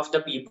of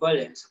the people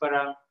So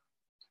parang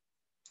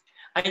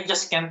I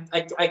just can't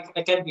I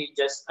can't be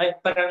just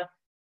parang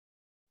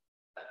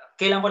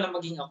kailangan ko lang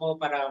maging ako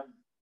para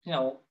you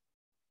know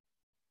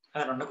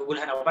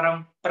naguguluhan ako.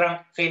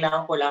 Parang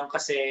kailangan ko lang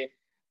kasi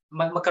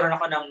magkaroon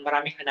ako ng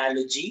maraming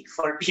analogy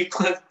for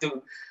people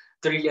to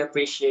really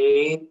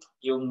appreciate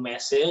yung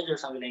message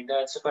or something like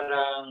that. So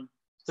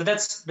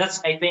that's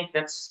I think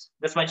that's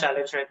my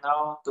challenge right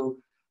now to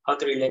how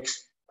to really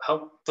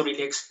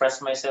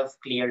express myself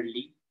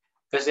clearly.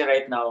 Kasi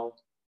right now,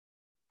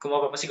 kung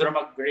siguro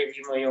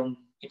mag-review mo yung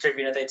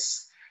interview natin,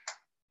 it's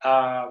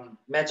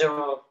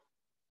medyo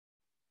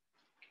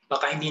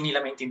baka hindi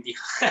nila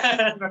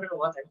maintindihan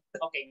what I'm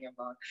talking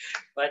about.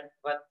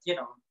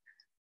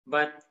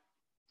 But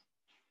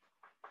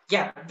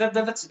yeah,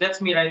 that's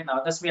me right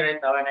now. That's me right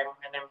now, and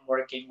I'm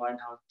working on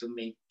how to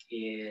make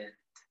it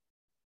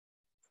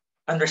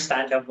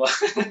understandable.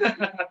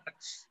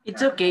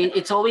 It's okay.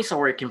 It's always a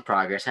work in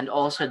progress. And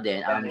also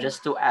then,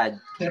 just to add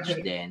Peach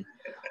then,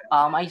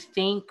 I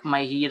think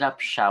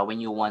mahirap siya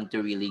when you want to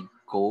really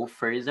go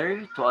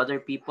further to other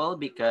people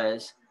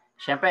because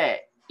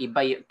syempre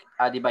iba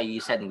di ba you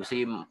said gusto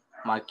yung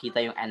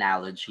makita yung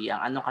analogy.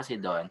 Ang ano kasi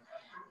doon,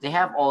 they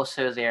have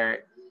also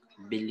their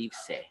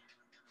beliefs eh.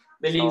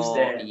 Beliefs So,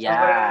 there. So parang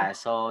yeah.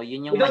 So,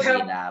 yun you yung don't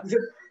have mahirap.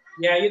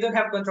 yeah, you don't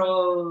have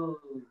control.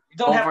 You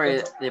don't have Over,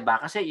 control 'di ba?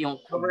 Kasi yung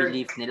over.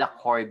 belief nila,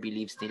 core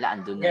beliefs nila,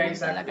 andun na Yeah, yun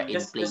talaga. exactly.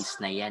 In place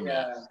na yan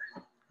eh. Yeah,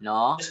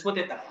 No? just put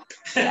it out.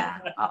 Yeah.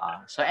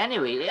 So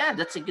anyway, yeah,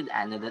 that's a good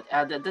answer.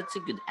 That's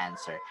a good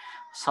answer.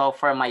 So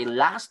for my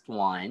last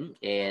one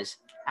is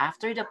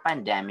after the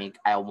pandemic,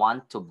 I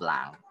want to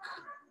blank.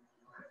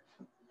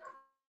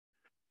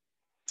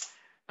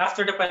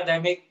 After the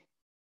pandemic,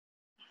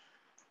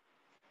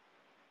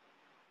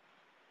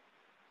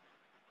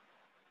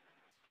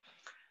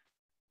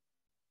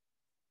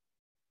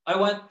 I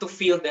want to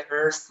feel the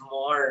earth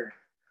more.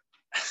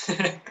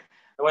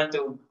 I want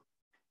to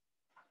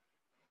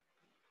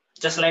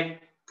just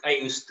like I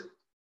used to.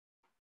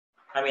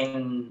 I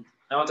mean,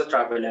 I want to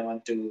travel. I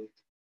want to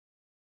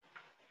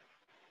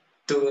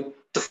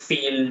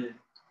feel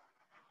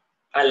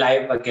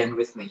alive again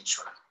with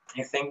nature.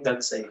 I think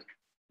that's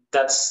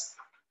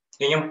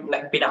yun yung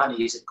pinaka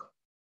naisip ko.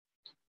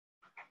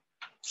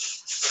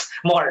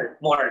 More.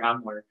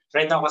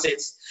 Right now kasi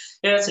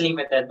it's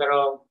limited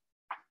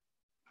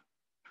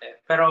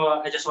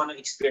pero I just want to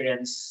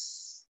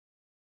experience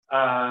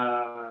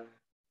uh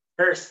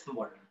earth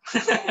more.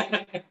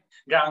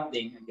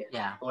 Grounding again.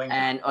 Yeah. Going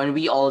back. And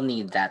we all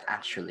need that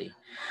actually.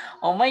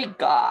 Oh my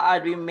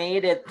God, we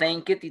made it.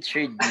 Thank you,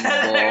 Teacher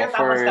Digo, Tapos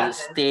for natin.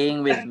 staying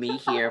with me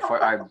here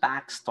for our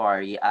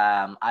backstory.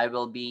 I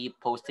will be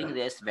posting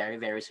this very,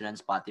 very soon on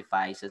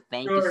Spotify. So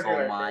thank you so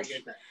Sure. Take your much.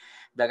 time.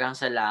 Dagang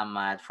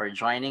salamat for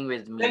joining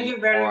with Thank me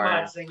you very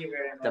much. for Thank you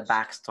very the much.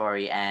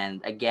 backstory. And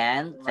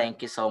again,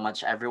 thank you so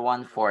much,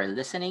 everyone, for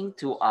listening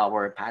to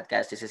our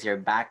podcast. This is your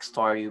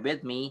backstory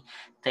with me.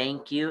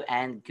 Thank you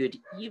and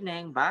good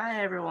evening.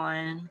 Bye,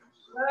 everyone.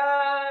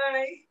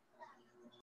 Bye.